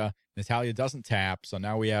Natalya. Natalya doesn't tap, so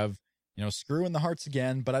now we have, screw in the hearts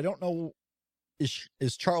again. But I don't know,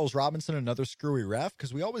 is Charles Robinson another screwy ref?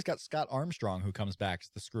 Because we always got Scott Armstrong who comes back as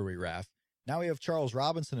the screwy ref. Now we have Charles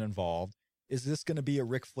Robinson involved. Is this going to be a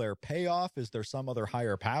Ric Flair payoff? Is there some other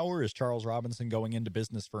higher power? Is Charles Robinson going into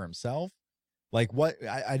business for himself? Like, what?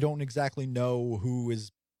 I don't exactly know who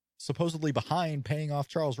is supposedly behind paying off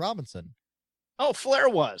Charles Robinson. Oh, Flair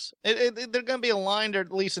was. They're going to be aligned, or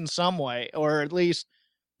at least in some way, or at least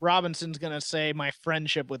Robinson's going to say my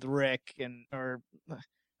friendship with Rick, or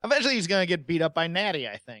eventually he's going to get beat up by Natty,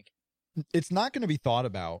 I think. It's not going to be thought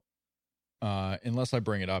about unless I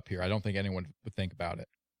bring it up here. I don't think anyone would think about it,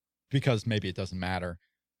 because maybe it doesn't matter.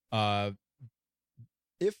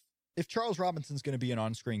 If Charles Robinson's going to be an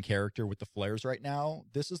on-screen character with the Flairs right now,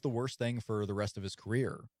 this is the worst thing for the rest of his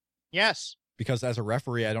career. Yes. Because as a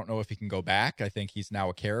referee, I don't know if he can go back. I think he's now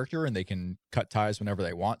a character and they can cut ties whenever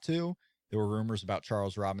they want to. There were rumors about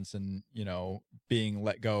Charles Robinson, being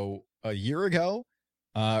let go a year ago,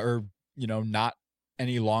 or, not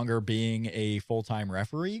any longer being a full-time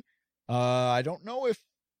referee. I don't know if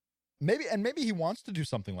maybe he wants to do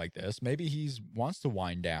something like this. Maybe he wants to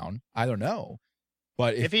wind down. I don't know.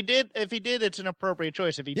 But if he did, it's an appropriate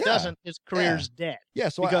choice. If he doesn't, his career's dead. Yeah.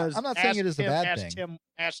 So I'm not saying it is a bad thing.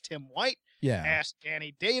 Ask Tim White. Yeah. Ask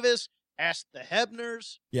Danny Davis. Ask the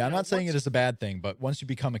Hebners. Yeah. I'm not saying it is a bad thing, but once you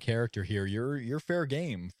become a character here, you're fair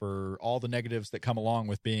game for all the negatives that come along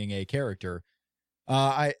with being a character.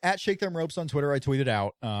 At Shake Them Ropes on Twitter, I tweeted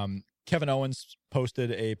out, Kevin Owens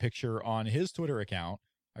posted a picture on his Twitter account.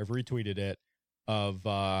 I've retweeted it, of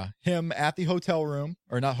him at the hotel room,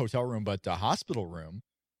 or not hotel room, but hospital room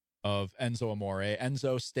of Enzo Amore.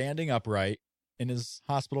 Enzo standing upright in his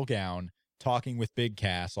hospital gown, talking with Big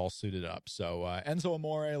Cass all suited up. So Enzo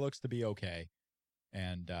Amore looks to be okay.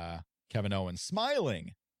 And Kevin Owens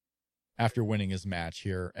smiling after winning his match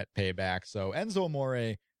here at Payback. So Enzo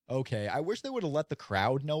Amore, okay. I wish they would have let the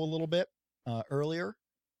crowd know a little bit earlier,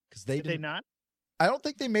 because did they not? I don't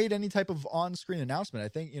think they made any type of on-screen announcement. I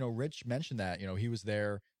think, Rich mentioned that, he was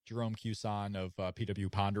there. Jerome Cuson of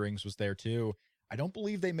PW Ponderings was there too. I don't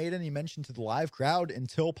believe they made any mention to the live crowd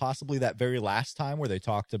until possibly that very last time where they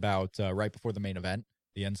talked about right before the main event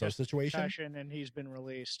the Enzo Just situation. concussion, and he's been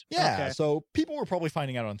released. Yeah, Okay. so people were probably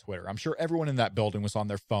finding out on Twitter. I'm sure everyone in that building was on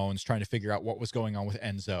their phones trying to figure out what was going on with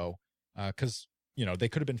Enzo, because they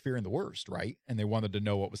could have been fearing the worst, right? And they wanted to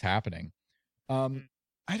know what was happening.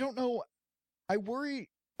 I don't know. I worried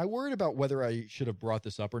about whether I should have brought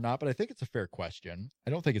this up or not, but I think it's a fair question. I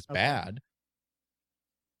don't think it's bad.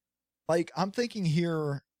 Like, I'm thinking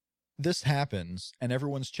here, this happens, and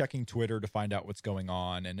everyone's checking Twitter to find out what's going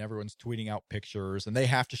on, and everyone's tweeting out pictures, and they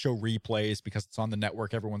have to show replays because it's on the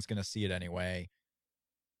network. Everyone's going to see it anyway.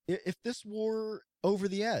 If this were over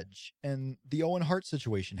the edge and the Owen Hart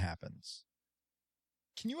situation happens,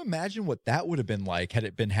 can you imagine what that would have been like had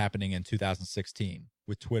it been happening in 2016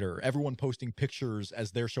 with Twitter? Everyone posting pictures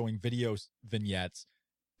as they're showing video vignettes,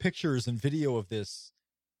 pictures and video of this,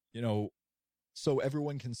 so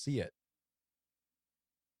everyone can see it.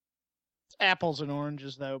 Apples and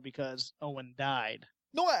oranges, though, because Owen died.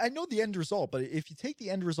 No, I know the end result, but if you take the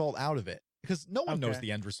end result out of it, because no one knows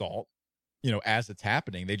the end result, as it's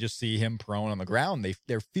happening, they just see him prone on the ground.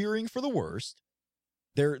 They're fearing for the worst.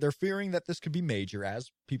 They're fearing that this could be major, as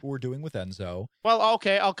people were doing with Enzo. Well,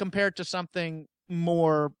 okay, I'll compare it to something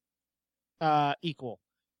more equal.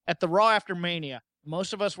 At the Raw after Mania,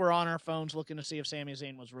 most of us were on our phones looking to see if Sami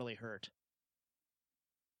Zayn was really hurt.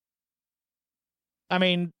 I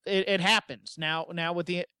mean, it happens now with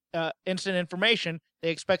the instant information. They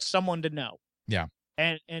expect someone to know. Yeah.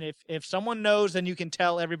 And if someone knows, then you can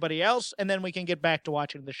tell everybody else, and then we can get back to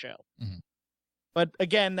watching the show. Mm-hmm. But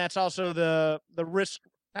again, that's also the risk,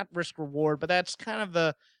 not risk reward, but that's kind of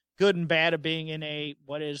the good and bad of being in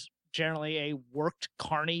what is generally a worked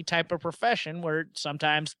carny type of profession, where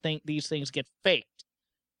sometimes these things get faked.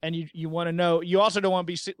 And you want to know, you also don't want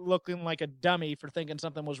to be looking like a dummy for thinking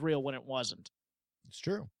something was real when it wasn't. It's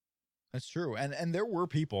true. That's true. And there were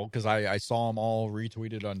people, because I saw them all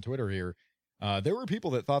retweeted on Twitter here. There were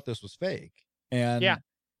people that thought this was fake. And yeah.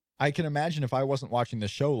 I can imagine if I wasn't watching the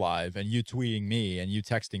show live and you tweeting me and you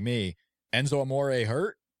texting me, Enzo Amore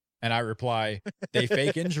hurt? And I reply, they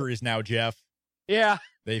fake injuries now, Jeff. Yeah.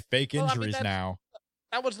 They fake injuries now.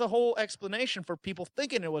 That was the whole explanation for people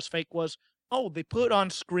thinking it was fake was, they put on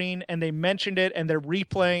screen and they mentioned it and they're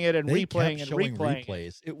replaying it and replaying and replaying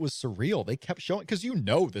replays. It was surreal. They kept showing, because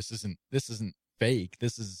this isn't fake.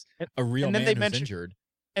 This is a real man who's injured.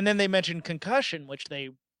 And then they mentioned concussion, which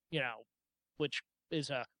which is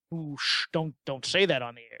a don't say that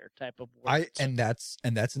on the air type of word. And that's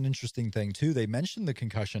an interesting thing too. They mentioned the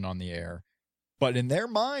concussion on the air, but in their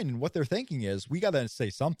mind, what they're thinking is, we got to say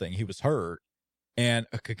something. He was hurt, and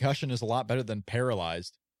a concussion is a lot better than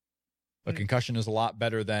paralyzed. A concussion is a lot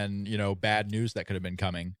better than, bad news that could have been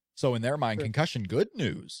coming. So in their mind, concussion, good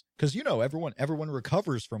news. Because, everyone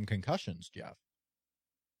recovers from concussions, Jeff.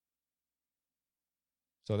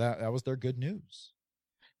 So that was their good news.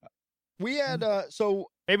 We had,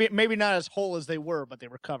 maybe not as whole as they were, but they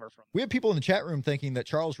recover from it. We had people in the chat room thinking that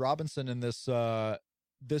Charles Robinson and this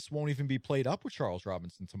won't even be played up with Charles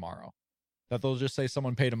Robinson tomorrow. That they'll just say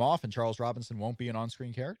someone paid him off and Charles Robinson won't be an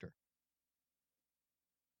on-screen character.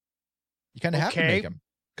 You kind of have to make him,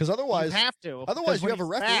 because otherwise you have to. Otherwise, you have a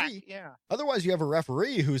referee. Back, yeah. Otherwise, you have a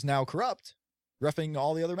referee who's now corrupt, reffing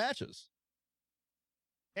all the other matches.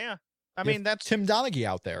 Yeah, I mean that's Tim Donaghy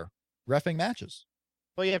out there reffing matches.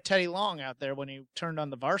 Well, you have Teddy Long out there when he turned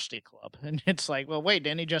on the Varsity Club, and it's like, well, wait,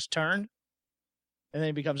 didn't he just turn? And then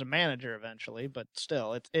he becomes a manager eventually, but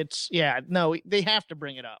still, they have to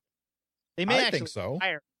bring it up. They may think so.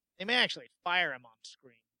 They may actually fire him on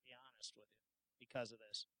screen. To be honest with you, because of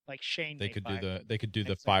this. Like Shane, they could do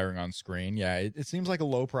the firing on screen. Yeah, it seems like a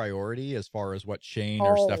low priority as far as what Shane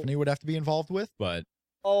or Stephanie would have to be involved with. But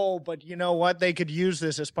but you know what? They could use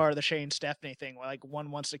this as part of the Shane Stephanie thing. Where like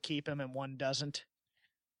one wants to keep him and one doesn't.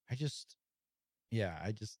 It's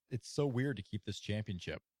so weird to keep this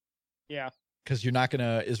championship. Yeah, because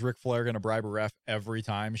is Ric Flair gonna bribe a ref every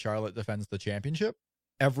time Charlotte defends the championship?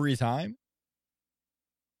 Every time?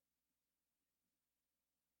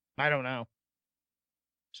 I don't know.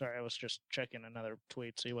 Sorry, I was just checking another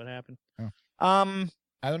tweet, see what happened. Oh. I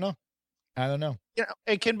don't know.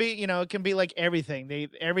 It can be like everything.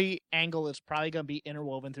 Every angle is probably going to be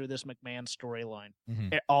interwoven through this McMahon storyline.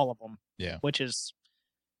 Mm-hmm. All of them. Yeah. Which is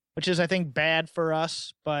I think bad for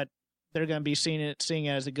us, but they're going to be seeing it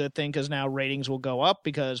as a good thing because now ratings will go up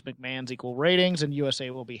because McMahon's equal ratings and USA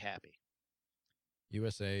will be happy.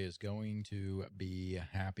 USA is going to be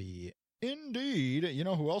happy. Indeed. You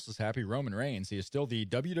know who else is happy? Roman Reigns. He is still the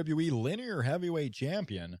WWE Linear Heavyweight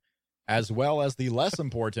Champion, as well as the less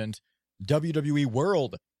important WWE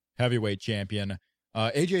World Heavyweight Champion.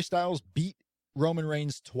 AJ Styles beat Roman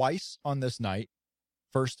Reigns twice on this night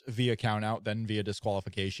first via countout, then via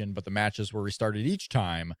disqualification, but the matches were restarted each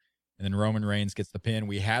time. And then Roman Reigns gets the pin.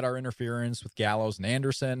 We had our interference with Gallows and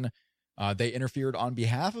Anderson. They interfered on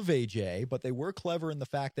behalf of AJ, but they were clever in the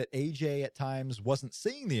fact that AJ at times wasn't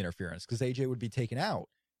seeing the interference because AJ would be taken out.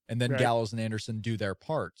 And then Gallows and Anderson do their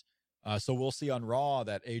part. So we'll see on Raw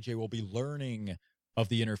that AJ will be learning of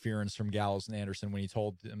the interference from Gallows and Anderson when he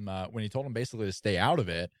told him basically to stay out of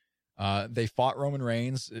it. They fought Roman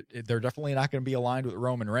Reigns. They're definitely not going to be aligned with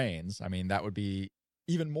Roman Reigns. I mean, that would be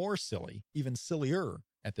even more silly, even sillier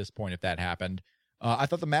at this point if that happened. I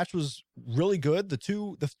thought the match was really good. The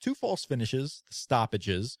two false finishes, the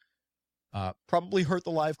stoppages, probably hurt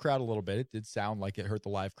the live crowd a little bit. It did sound like it hurt the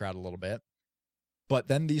live crowd a little bit. But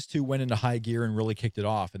then these two went into high gear and really kicked it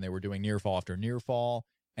off, and they were doing near fall after near fall.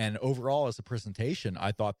 And overall, as a presentation,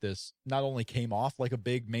 I thought this not only came off like a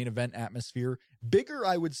big main event atmosphere, bigger,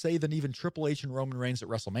 I would say, than even Triple H and Roman Reigns at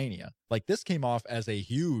WrestleMania. Like, this came off as a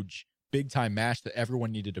huge, big-time match that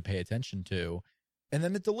everyone needed to pay attention to. And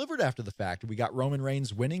then it delivered after the fact. We got Roman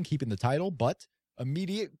Reigns winning, keeping the title, but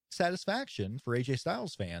immediate satisfaction for AJ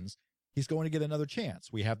Styles fans. He's going to get another chance.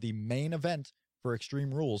 We have the main event for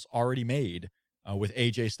Extreme Rules already made with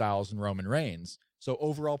AJ Styles and Roman Reigns. So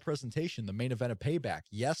overall presentation, the main event of Payback,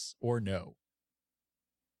 yes or no?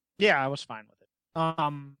 Yeah, I was fine with it.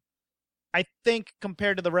 I think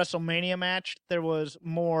compared to the WrestleMania match, there was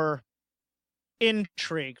more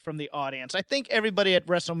intrigue from the audience. I think everybody at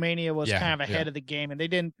WrestleMania was kind of ahead of the game, and they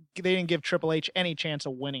didn't give Triple H any chance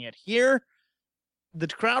of winning it. Here, the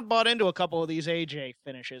crowd bought into a couple of these AJ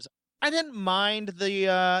finishes. I didn't mind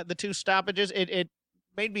the two stoppages. It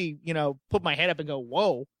made me, put my head up and go,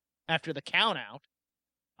 whoa, after the count out.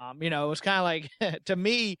 It was kind of like, to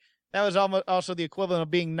me, that was almost also the equivalent of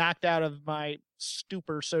being knocked out of my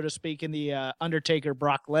stupor, so to speak, in the Undertaker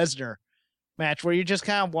Brock Lesnar match, where you're just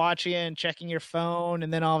kind of watching and checking your phone,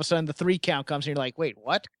 and then all of a sudden the 3 count comes, and you're like, wait,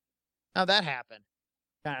 what? How'd that happen?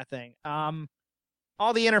 Kind of thing.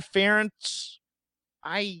 All the interference,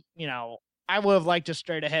 I would have liked a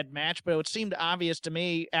straight ahead match, but it seemed obvious to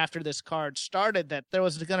me after this card started that there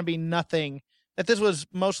was going to be nothing, that this was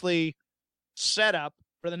mostly set up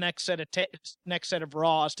for the next set of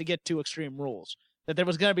Raws to get to Extreme Rules, that there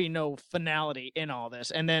was going to be no finality in all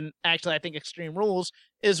this. And then actually I think Extreme Rules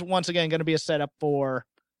is once again going to be a setup for,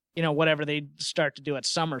 whatever they start to do at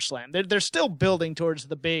SummerSlam. They're still building towards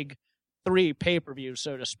the big 3 pay-per-views,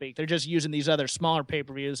 so to speak. They're just using these other smaller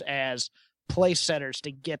pay-per-views as place setters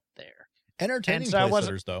to get there. Entertaining place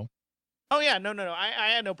setters, though. Oh, yeah. No.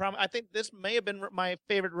 I had no problem. I think this may have been my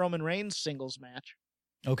favorite Roman Reigns singles match.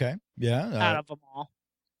 Okay. Yeah. Out of them all.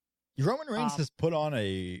 Roman Reigns has put on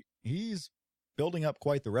he's building up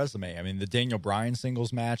quite the resume. I mean, the Daniel Bryan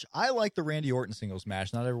singles match. I like the Randy Orton singles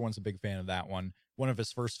match. Not everyone's a big fan of that one. One of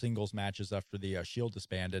his first singles matches after the Shield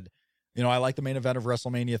disbanded. I like the main event of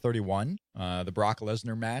WrestleMania 31, the Brock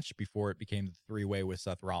Lesnar match before it became the 3-way with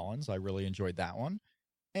Seth Rollins. I really enjoyed that one.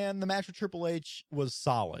 And the match with Triple H was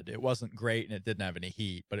solid. It wasn't great and it didn't have any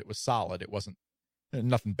heat, but it was solid. It wasn't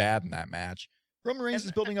nothing bad in that match. Roman Reigns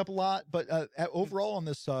is building up a lot, but overall on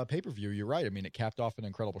this pay-per-view, you're right. I mean, it capped off an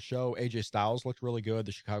incredible show. AJ Styles looked really good.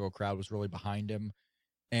 The Chicago crowd was really behind him.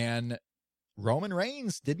 And Roman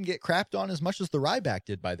Reigns didn't get crapped on as much as the Ryback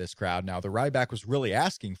did by this crowd. Now, the Ryback was really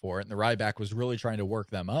asking for it, and the Ryback was really trying to work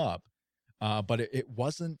them up. But it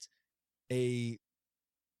wasn't a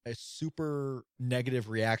super negative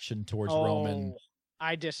reaction towards Roman.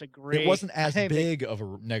 I disagree. It wasn't as big of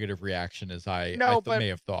a negative reaction as I may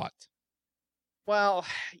have thought. Well,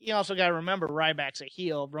 you also got to remember Ryback's a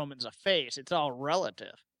heel, Roman's a face. It's all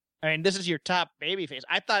relative. I mean, this is your top babyface.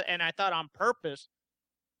 I thought on purpose,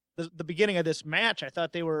 the beginning of this match, I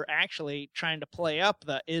thought they were actually trying to play up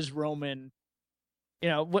the is Roman.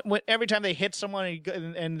 Every time they hit someone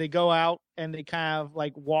and they go out and they kind of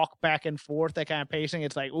like walk back and forth, that kind of pacing,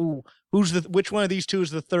 it's like, ooh, which one of these two is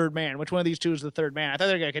the third man? Which one of these two is the third man? I thought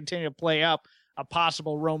they were going to continue to play up a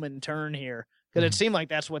possible Roman turn here. Because it seemed like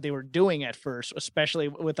that's what they were doing at first, especially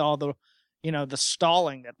with all the, the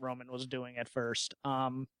stalling that Roman was doing at first.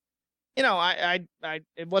 It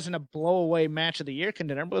wasn't a blow-away match of the year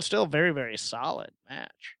contender, but it was still a very, very solid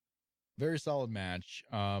match. Very solid match.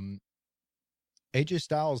 AJ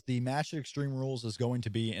Styles, the match at Extreme Rules is going to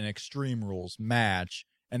be an Extreme Rules match,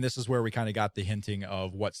 and this is where we kind of got the hinting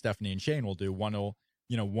of what Stephanie and Shane will do. One will,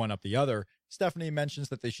 one up the other. Stephanie mentions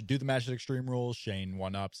that they should do the match at Extreme Rules. Shane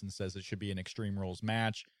one-ups and says it should be an Extreme Rules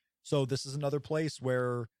match. So this is another place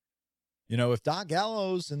where, if Doc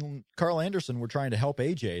Gallows and Carl Anderson were trying to help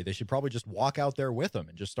AJ, they should probably just walk out there with him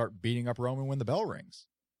and just start beating up Roman when the bell rings.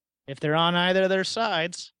 If they're on either of their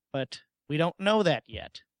sides, but we don't know that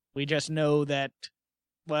yet. We just know that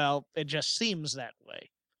Well, it just seems that way.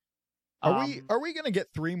 Are we going to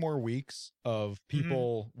get 3 more weeks of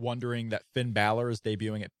people wondering that Finn Balor is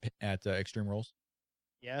debuting at Extreme Rules?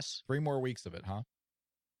 Yes. 3 more weeks of it, huh?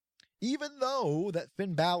 Even though that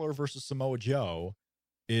Finn Balor versus Samoa Joe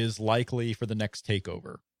is likely for the next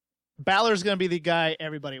takeover. Balor's going to be the guy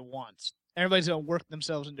everybody wants. Everybody's going to work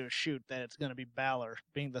themselves into a shoot that it's going to be Balor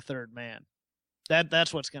being the third man.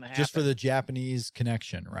 That's what's going to happen. Just for the Japanese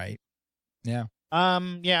connection, right? Yeah.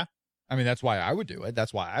 Yeah. I mean, that's why I would do it.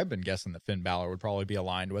 That's why I've been guessing that Finn Balor would probably be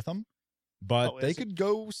aligned with him. But they could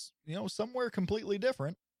go, somewhere completely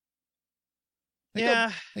different. They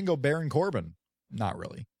can go Baron Corbin. Not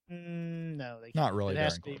really. No, they can't. Not really. It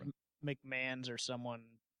has Baron to be McMahon's or someone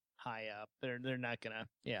high up. They're not gonna.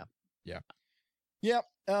 Yeah.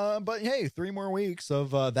 But hey, 3 more weeks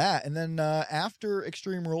of that, and then after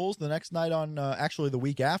Extreme Rules, the next night on actually the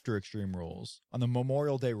week after Extreme Rules, on the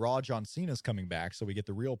Memorial Day Raw, John Cena's coming back, so we get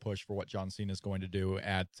the real push for what John Cena's going to do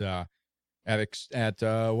at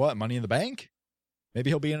what, Money in the Bank? Maybe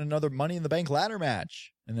he'll be in another Money in the Bank ladder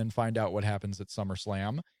match, and then find out what happens at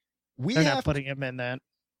SummerSlam. They're not putting him in that.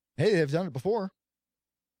 Hey, they've done it before.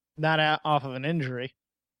 Not off of an injury.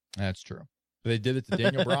 That's true. They did it to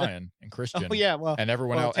Daniel Bryan and Christian. Oh, yeah, well, and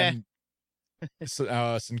everyone else, and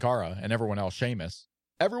Sin Cara and everyone else, Sheamus.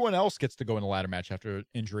 Everyone else gets to go in a ladder match after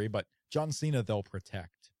injury, but John Cena they'll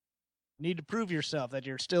protect. Need to prove yourself that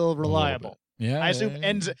you're still reliable. Yeah, I assume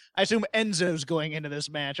Enzo's going into this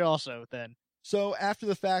match also. Then. So after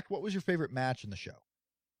the fact, what was your favorite match in the show?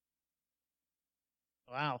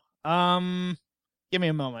 Wow. Give me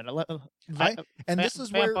a moment. This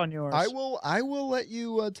is where on yours. I will let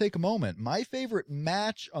you take a moment. My favorite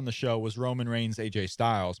match on the show was Roman Reigns, AJ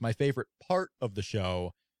Styles. My favorite part of the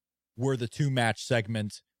show were the 2-match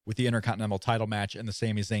segment with the Intercontinental title match and the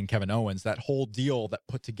Sami Zayn Kevin Owens. That whole deal that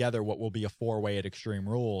put together what will be a 4-way at Extreme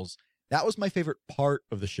Rules. That was my favorite part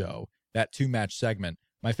of the show. That 2-match segment.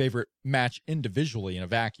 My favorite match individually in a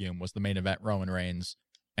vacuum was the main event, Roman Reigns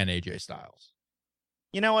and AJ Styles.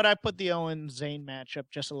 You know what? I put the Owens-Zayn matchup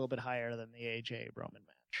just a little bit higher than the AJ-Roman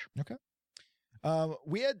match. Okay.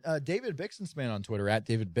 We had David Bixensman on Twitter, at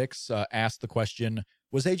David Bix, asked the question,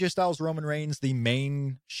 was AJ Styles Roman Reigns the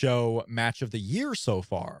main show match of the year so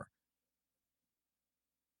far?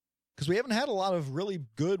 Because we haven't had a lot of really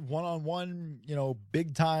good one-on-one,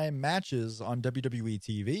 big-time matches on WWE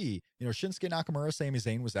TV. Shinsuke Nakamura, Sami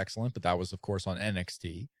Zayn was excellent, but that was, of course, on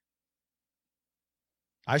NXT.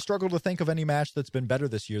 I struggle to think of any match that's been better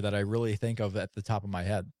this year that I really think of at the top of my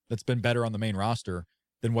head that's been better on the main roster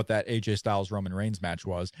than what that AJ Styles Roman Reigns match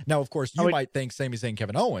was. Now, of course, you might think Sami Zayn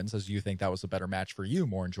Kevin Owens, as you think that was a better match for you,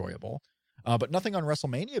 more enjoyable. But nothing on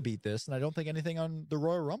WrestleMania beat this, and I don't think anything on the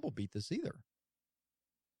Royal Rumble beat this either.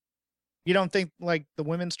 You don't think the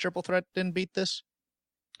women's triple threat didn't beat this?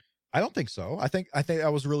 I don't think so. I think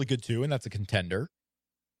that was really good too, and that's a contender.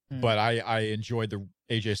 But I enjoyed the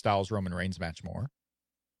AJ Styles Roman Reigns match more.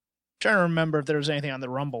 Trying to remember if there was anything on the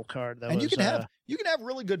Rumble card that you can have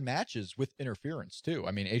really good matches with interference too.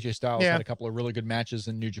 I mean, AJ Styles had a couple of really good matches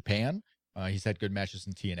in New Japan. He's had good matches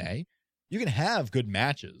in TNA. You can have good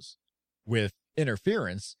matches with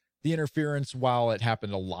interference. The interference, while it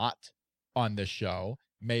happened a lot on this show,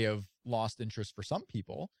 may have lost interest for some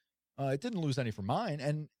people. It didn't lose any for mine.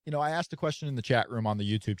 And I asked a question in the chat room, on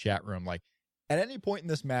the YouTube chat room, at any point in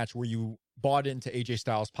this match were you bought into AJ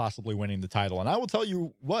Styles possibly winning the title? And I will tell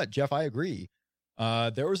you what, Jeff, I agree.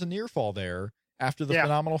 There was a near fall there after the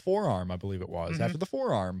phenomenal forearm, I believe it was. After the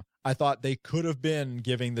forearm, I thought they could have been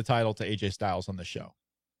giving the title to AJ Styles on the show.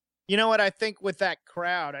 You know what? I think with that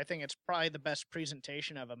crowd, I think it's probably the best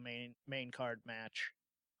presentation of a main card match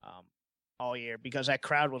all year, because that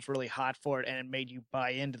crowd was really hot for it and it made you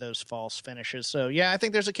buy into those false finishes. So, yeah, I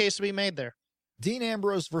think there's a case to be made there. Dean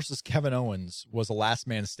Ambrose versus Kevin Owens was a last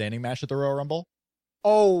man standing match at the Royal Rumble.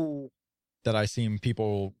 Oh. That I seen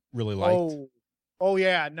people really liked. Oh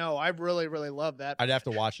yeah. No, I really, really love that. I'd have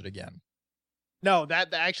to watch it again. No,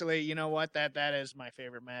 that actually, you know what? That is my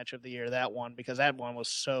favorite match of the year, that one, because that one was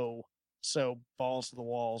so balls to the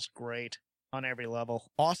walls, great on every level.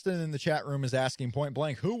 Austin in the chat room is asking point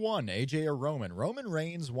blank, who won, AJ or Roman? Roman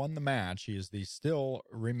Reigns won the match. He is the still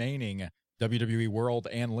remaining WWE World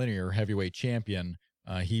and Linear Heavyweight Champion.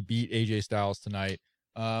 He beat AJ Styles tonight.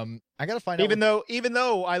 I got to find out. Even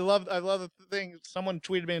though I love the thing, someone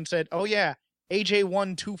tweeted me and said, "Oh yeah, AJ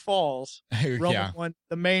won 2 falls. Roman won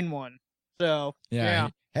the main one." So yeah.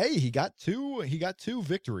 Hey, he got two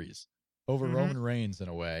victories over Roman Reigns in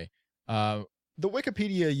a way. The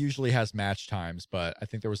Wikipedia usually has match times, but I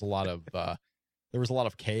think there was a lot of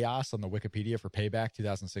chaos on the Wikipedia for Payback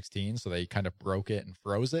 2016, so they kind of broke it and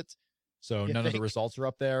froze it. So You none of the think? results are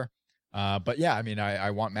up there. But yeah, I mean,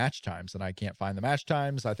 I want match times, and I can't find the match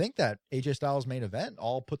times. I think that AJ Styles main event,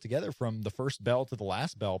 all put together from the first bell to the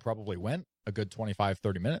last bell, probably went a good 25,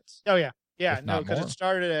 30 minutes. Oh yeah, yeah. If No, not because more.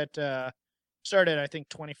 it started I think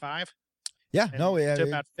 25. Yeah, And no, yeah, to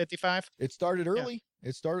about 55. it started early.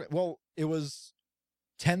 It it was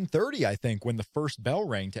 10:30, I think, when the first bell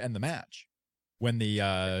rang to end the match. When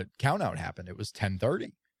the count out happened, it was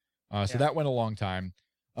 10:30. So that went a long time.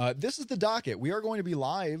 This is the docket. We are going to be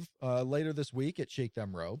live later this week at Shake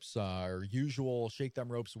Them Ropes, our usual Shake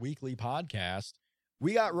Them Ropes weekly podcast.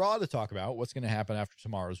 We got Raw to talk about, what's going to happen after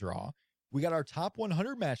tomorrow's Raw. We got our top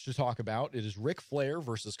 100 match to talk about. It is Ric Flair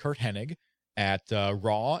versus Kurt Hennig at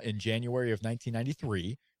Raw in January of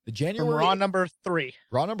 1993. The January From Raw number 3.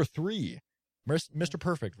 Raw number 3, Mr.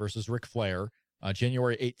 Perfect versus Ric Flair,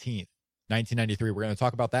 January 18th. 1993. We're going to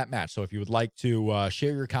talk about that match. So if you would like to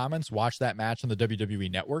share your comments, watch that match on the WWE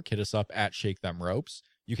Network, hit us up at Shake Them Ropes.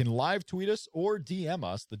 You can live tweet us or DM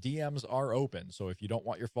us. The DMs are open. So if you don't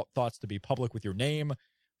want your thoughts to be public with your name,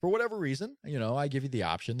 for whatever reason, I give you the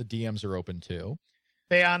option. The DMs are open too.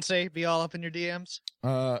 Beyonce, be all up in your DMs?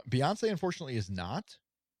 Beyonce, unfortunately, is not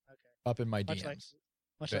up in my Much DMs.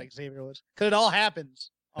 like Xavier was. Because it all happens.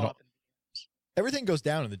 Up in Everything goes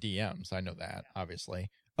down in the DMs. I know that, obviously.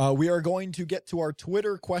 We are going to get to our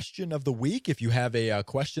Twitter question of the week. If you have a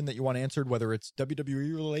question that you want answered, whether it's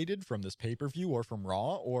WWE related from this pay-per-view or from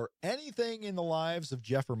Raw or anything in the lives of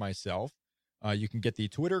Jeff or myself, you can get the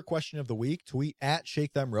Twitter question of the week. Tweet at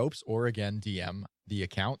Shake Them Ropes, or again, DM the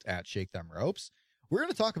account at Shake Them Ropes. We're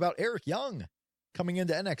going to talk about Eric Young coming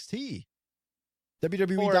into NXT.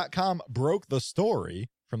 WWE.com broke the story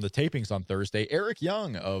from the tapings on Thursday. Eric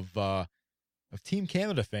Young of Team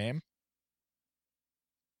Canada fame.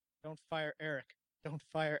 Don't fire Eric. Don't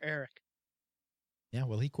fire Eric. Yeah,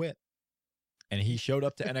 well, he quit. And he showed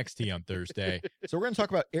up to NXT on Thursday. So we're going to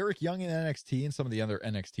talk about Eric Young in NXT and some of the other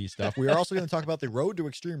NXT stuff. We are also going to talk about the Road to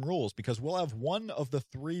Extreme Rules, because we'll have one of the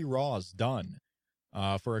 3 Raws done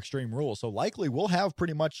for Extreme Rules. So likely we'll have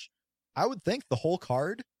pretty much, I would think, the whole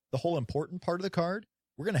card, the whole important part of the card.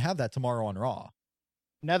 We're going to have that tomorrow on Raw.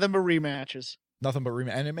 Nothing but rematches. Nothing but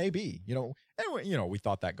rematch. And it may be, anyway, we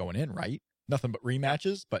thought that going in, right? Nothing but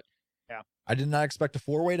rematches, but yeah, I did not expect a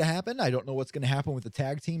 4-way to happen. I don't know what's going to happen with the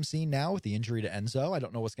tag team scene now with the injury to Enzo. I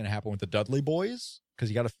don't know what's going to happen with the Dudley boys, because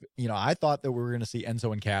you got to, I thought that we were going to see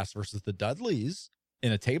Enzo and Cass versus the Dudleys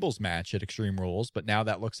in a tables match at Extreme Rules, but now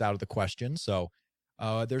that looks out of the question. So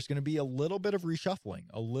there's going to be a little bit of the reshuffling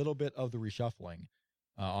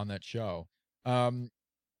on that show.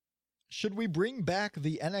 Should we bring back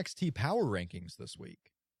the NXT Power Rankings this week?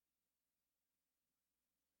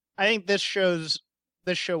 I think this show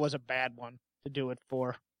was a bad one to do it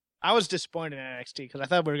for. I was disappointed in NXT because I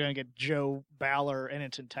thought we were going to get Joe Balor in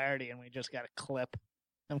its entirety, and we just got a clip.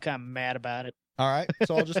 I'm kind of mad about it. All right,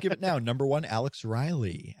 so I'll just give it now. Number 1, Alex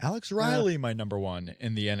Riley. Alex Riley, my number 1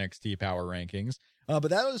 in the NXT Power Rankings. But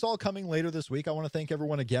that is all coming later this week. I want to thank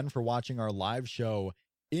everyone again for watching our live show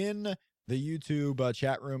in the YouTube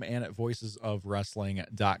chat room and at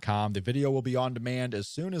voicesofwrestling.com. The video will be on demand as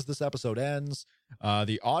soon as this episode ends.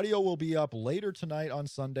 The audio will be up later tonight on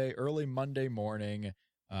Sunday, early Monday morning.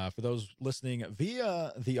 For those listening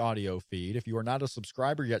via the audio feed, if you are not a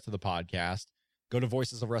subscriber yet to the podcast, go to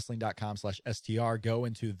voicesofwrestling.com/STR, go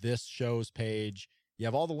into this show's page. You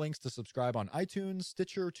have all the links to subscribe on iTunes,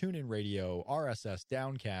 Stitcher, TuneIn Radio, RSS,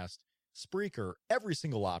 Downcast, Spreaker. Every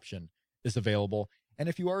single option is available. And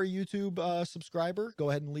if you are a YouTube subscriber, go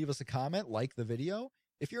ahead and leave us a comment, like the video.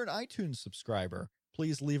 If you're an iTunes subscriber,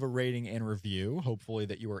 please leave a rating and review. Hopefully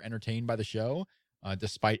that you were entertained by the show,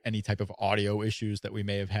 despite any type of audio issues that we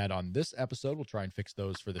may have had on this episode. We'll try and fix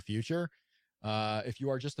those for the future. If you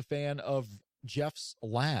are just a fan of Jeff's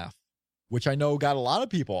laugh, which I know got a lot of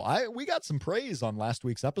people. We got some praise on last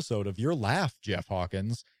week's episode of your laugh, Jeff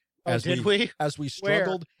Hawkins. As we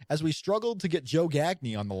struggled to get Joe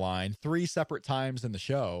Gagney on the line 3 separate times in the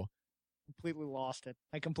show. Completely lost it.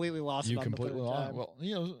 I completely lost it. You completely lost. Well,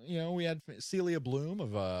 we had Celia Bloom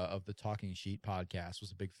of the Talking Sheet podcast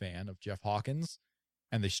was a big fan of Jeff Hawkins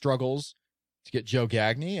and the struggles to get Joe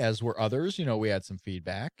Gagney, as were others. We had some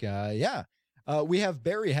feedback. We have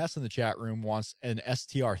Barry Hess in the chat room wants an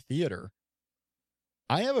STR theater.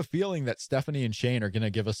 I have a feeling that Stephanie and Shane are going to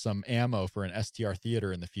give us some ammo for an STR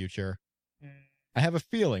theater in the future. I have a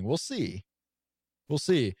feeling. We'll see.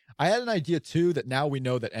 I had an idea, too, that now we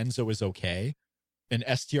know that Enzo is okay. An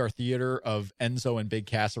STR theater of Enzo and Big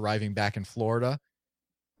Cass arriving back in Florida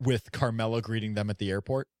with Carmella greeting them at the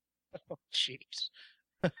airport. Oh, jeez.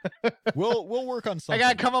 We'll work on I something.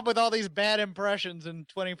 gotta come up with all these bad impressions in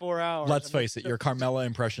 24 hours. Let's face it, your Carmella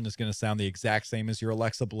impression is going to sound the exact same as your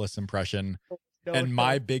Alexa Bliss impression. And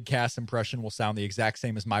my Big Cass impression will sound the exact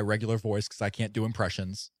same as my regular voice because I can't do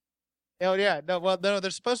impressions. Oh, yeah. No,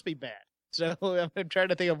 they're supposed to be bad. So I'm trying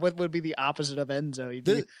to think of what would be the opposite of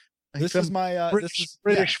Enzo. This is my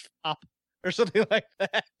British flop or something like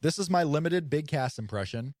that. This is my limited Big Cass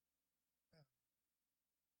impression.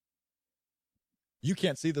 You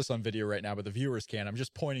can't see this on video right now, but the viewers can. I'm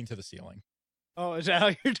just pointing to the ceiling. Oh, is that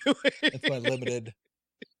how you're doing? It's my limited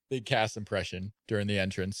Big Cass impression during the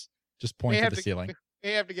entrance. Just point to the ceiling.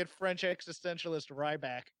 They have to get French existentialist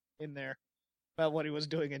Ryback in there about what he was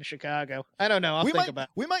doing in Chicago. I don't know.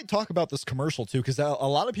 We might talk about this commercial too, because a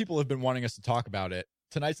lot of people have been wanting us to talk about it.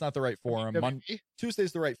 Tonight's not the right forum.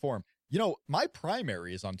 Tuesday's the right forum. You know, my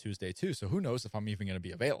primary is on Tuesday too, so who knows if I'm even going to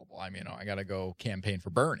be available. I mean, I got to go campaign for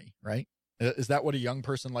Bernie, right? Is that what a young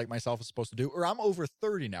person like myself is supposed to do? Or I'm over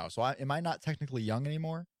 30 now, so am I not technically young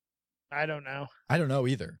anymore? I don't know. I don't know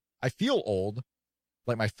either. I feel old,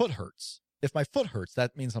 like my foot hurts. If my foot hurts,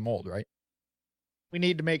 that means I'm old, right? We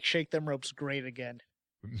need to make Shake Them Ropes great again.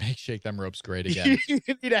 Make Shake Them Ropes great again. You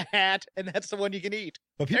need a hat, and that's the one you can eat.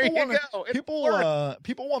 But people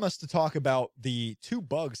want us to talk about the two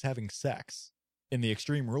bugs having sex in the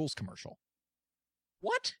Extreme Rules commercial.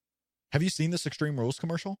 What? Have you seen this Extreme Rules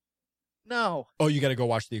commercial? No. Oh, you got to go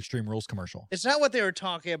watch the Extreme Rules commercial. Is that what they were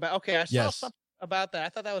talking about? Okay, I saw something about that. I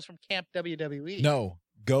thought that was from Camp WWE. No,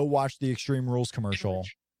 go watch the Extreme Rules commercial.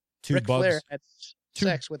 Ric Flair had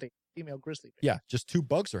sex with a female grizzly bear. Yeah, just two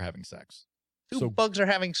bugs are having sex. Two bugs are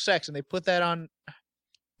having sex, and they put that on.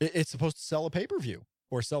 It's supposed to sell a pay-per-view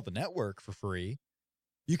or sell the network for free.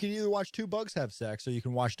 You can either watch two bugs have sex or you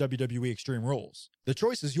can watch WWE Extreme Rules. The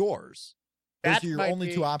choice is yours. Those are your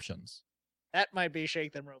only two options. That might be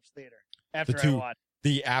Shake Them Ropes Theater. I watch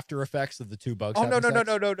the after effects of the two bugs. Oh no!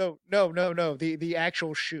 The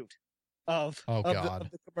actual shoot of the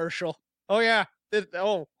commercial. Oh yeah.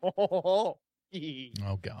 Oh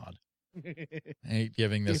God. Hate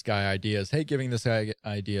giving this guy ideas.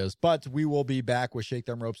 But we will be back with Shake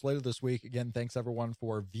Them Ropes later this week. Again, thanks everyone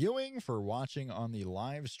for viewing, for watching on the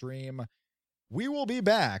live stream. We will be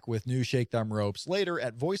back with new Shake Them Ropes later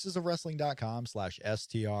at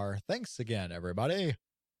voicesofwrestling.com/STR. Thanks again, everybody.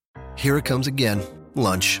 Here it comes again.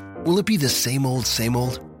 Lunch. Will it be the same old, same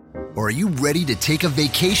old? Or are you ready to take a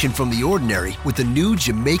vacation from the ordinary with the new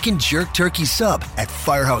Jamaican Jerk Turkey Sub at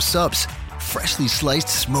Firehouse Subs? Freshly sliced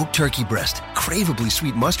smoked turkey breast, craveably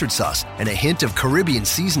sweet mustard sauce, and a hint of Caribbean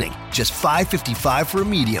seasoning. Just $5.55 for a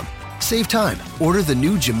medium. Save time. Order the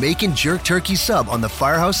new Jamaican Jerk Turkey Sub on the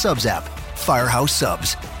Firehouse Subs app. Firehouse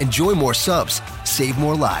Subs. Enjoy more subs. Save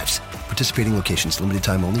more lives. Participating locations. Limited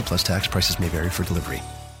time only, plus tax. Prices may vary for delivery.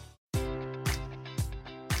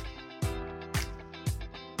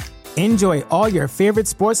 Enjoy all your favorite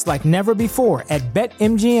sports like never before at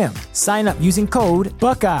BetMGM. Sign up using code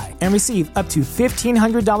Buckeye and receive up to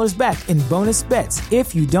 $1,500 back in bonus bets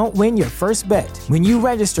if you don't win your first bet. When you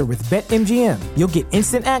register with BetMGM, you'll get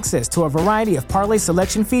instant access to a variety of parlay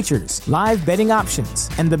selection features, live betting options,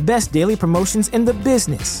 and the best daily promotions in the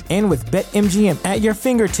business. And with BetMGM at your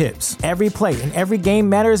fingertips, every play and every game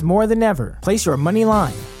matters more than ever. Place your money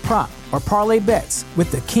line, prop, or parlay bets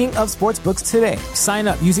with the king of sportsbooks today. Sign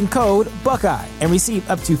up using code Buckeye and receive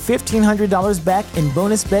up to $1,500 back in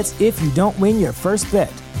bonus bets if you don't win your first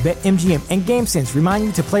bet. BetMGM and GameSense remind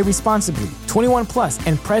you to play responsibly. 21 plus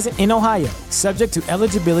and present in Ohio, subject to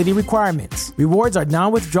eligibility requirements. Rewards are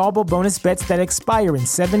non-withdrawable bonus bets that expire in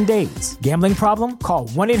 7 days. Gambling problem? Call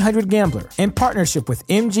 1-800-GAMBLER in partnership with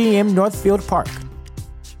MGM Northfield Park.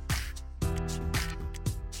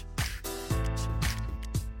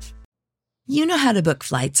 You know how to book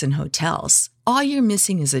flights and hotels. All you're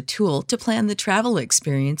missing is a tool to plan the travel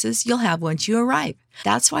experiences you'll have once you arrive.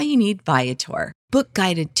 That's why you need Viator. Book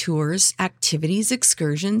guided tours, activities,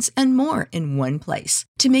 excursions, and more in one place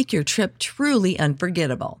to make your trip truly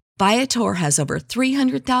unforgettable. Viator has over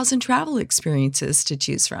 300,000 travel experiences to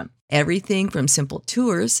choose from. Everything from simple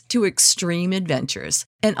tours to extreme adventures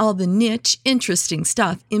and all the niche, interesting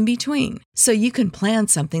stuff in between. So you can plan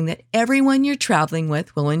something that everyone you're traveling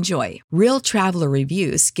with will enjoy. Real traveler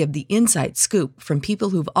reviews give the inside scoop from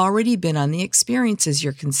people who've already been on the experiences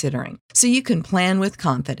you're considering. So you can plan with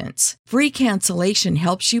confidence. Free cancellation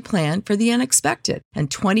helps you plan for the unexpected. And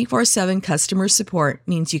 24/7 customer support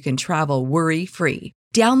means you can travel worry-free.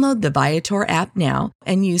 Download the Viator app now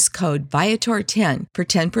and use code Viator10 for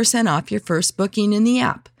 10% off your first booking in the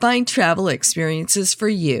app. Find travel experiences for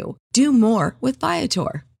you. Do more with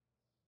Viator.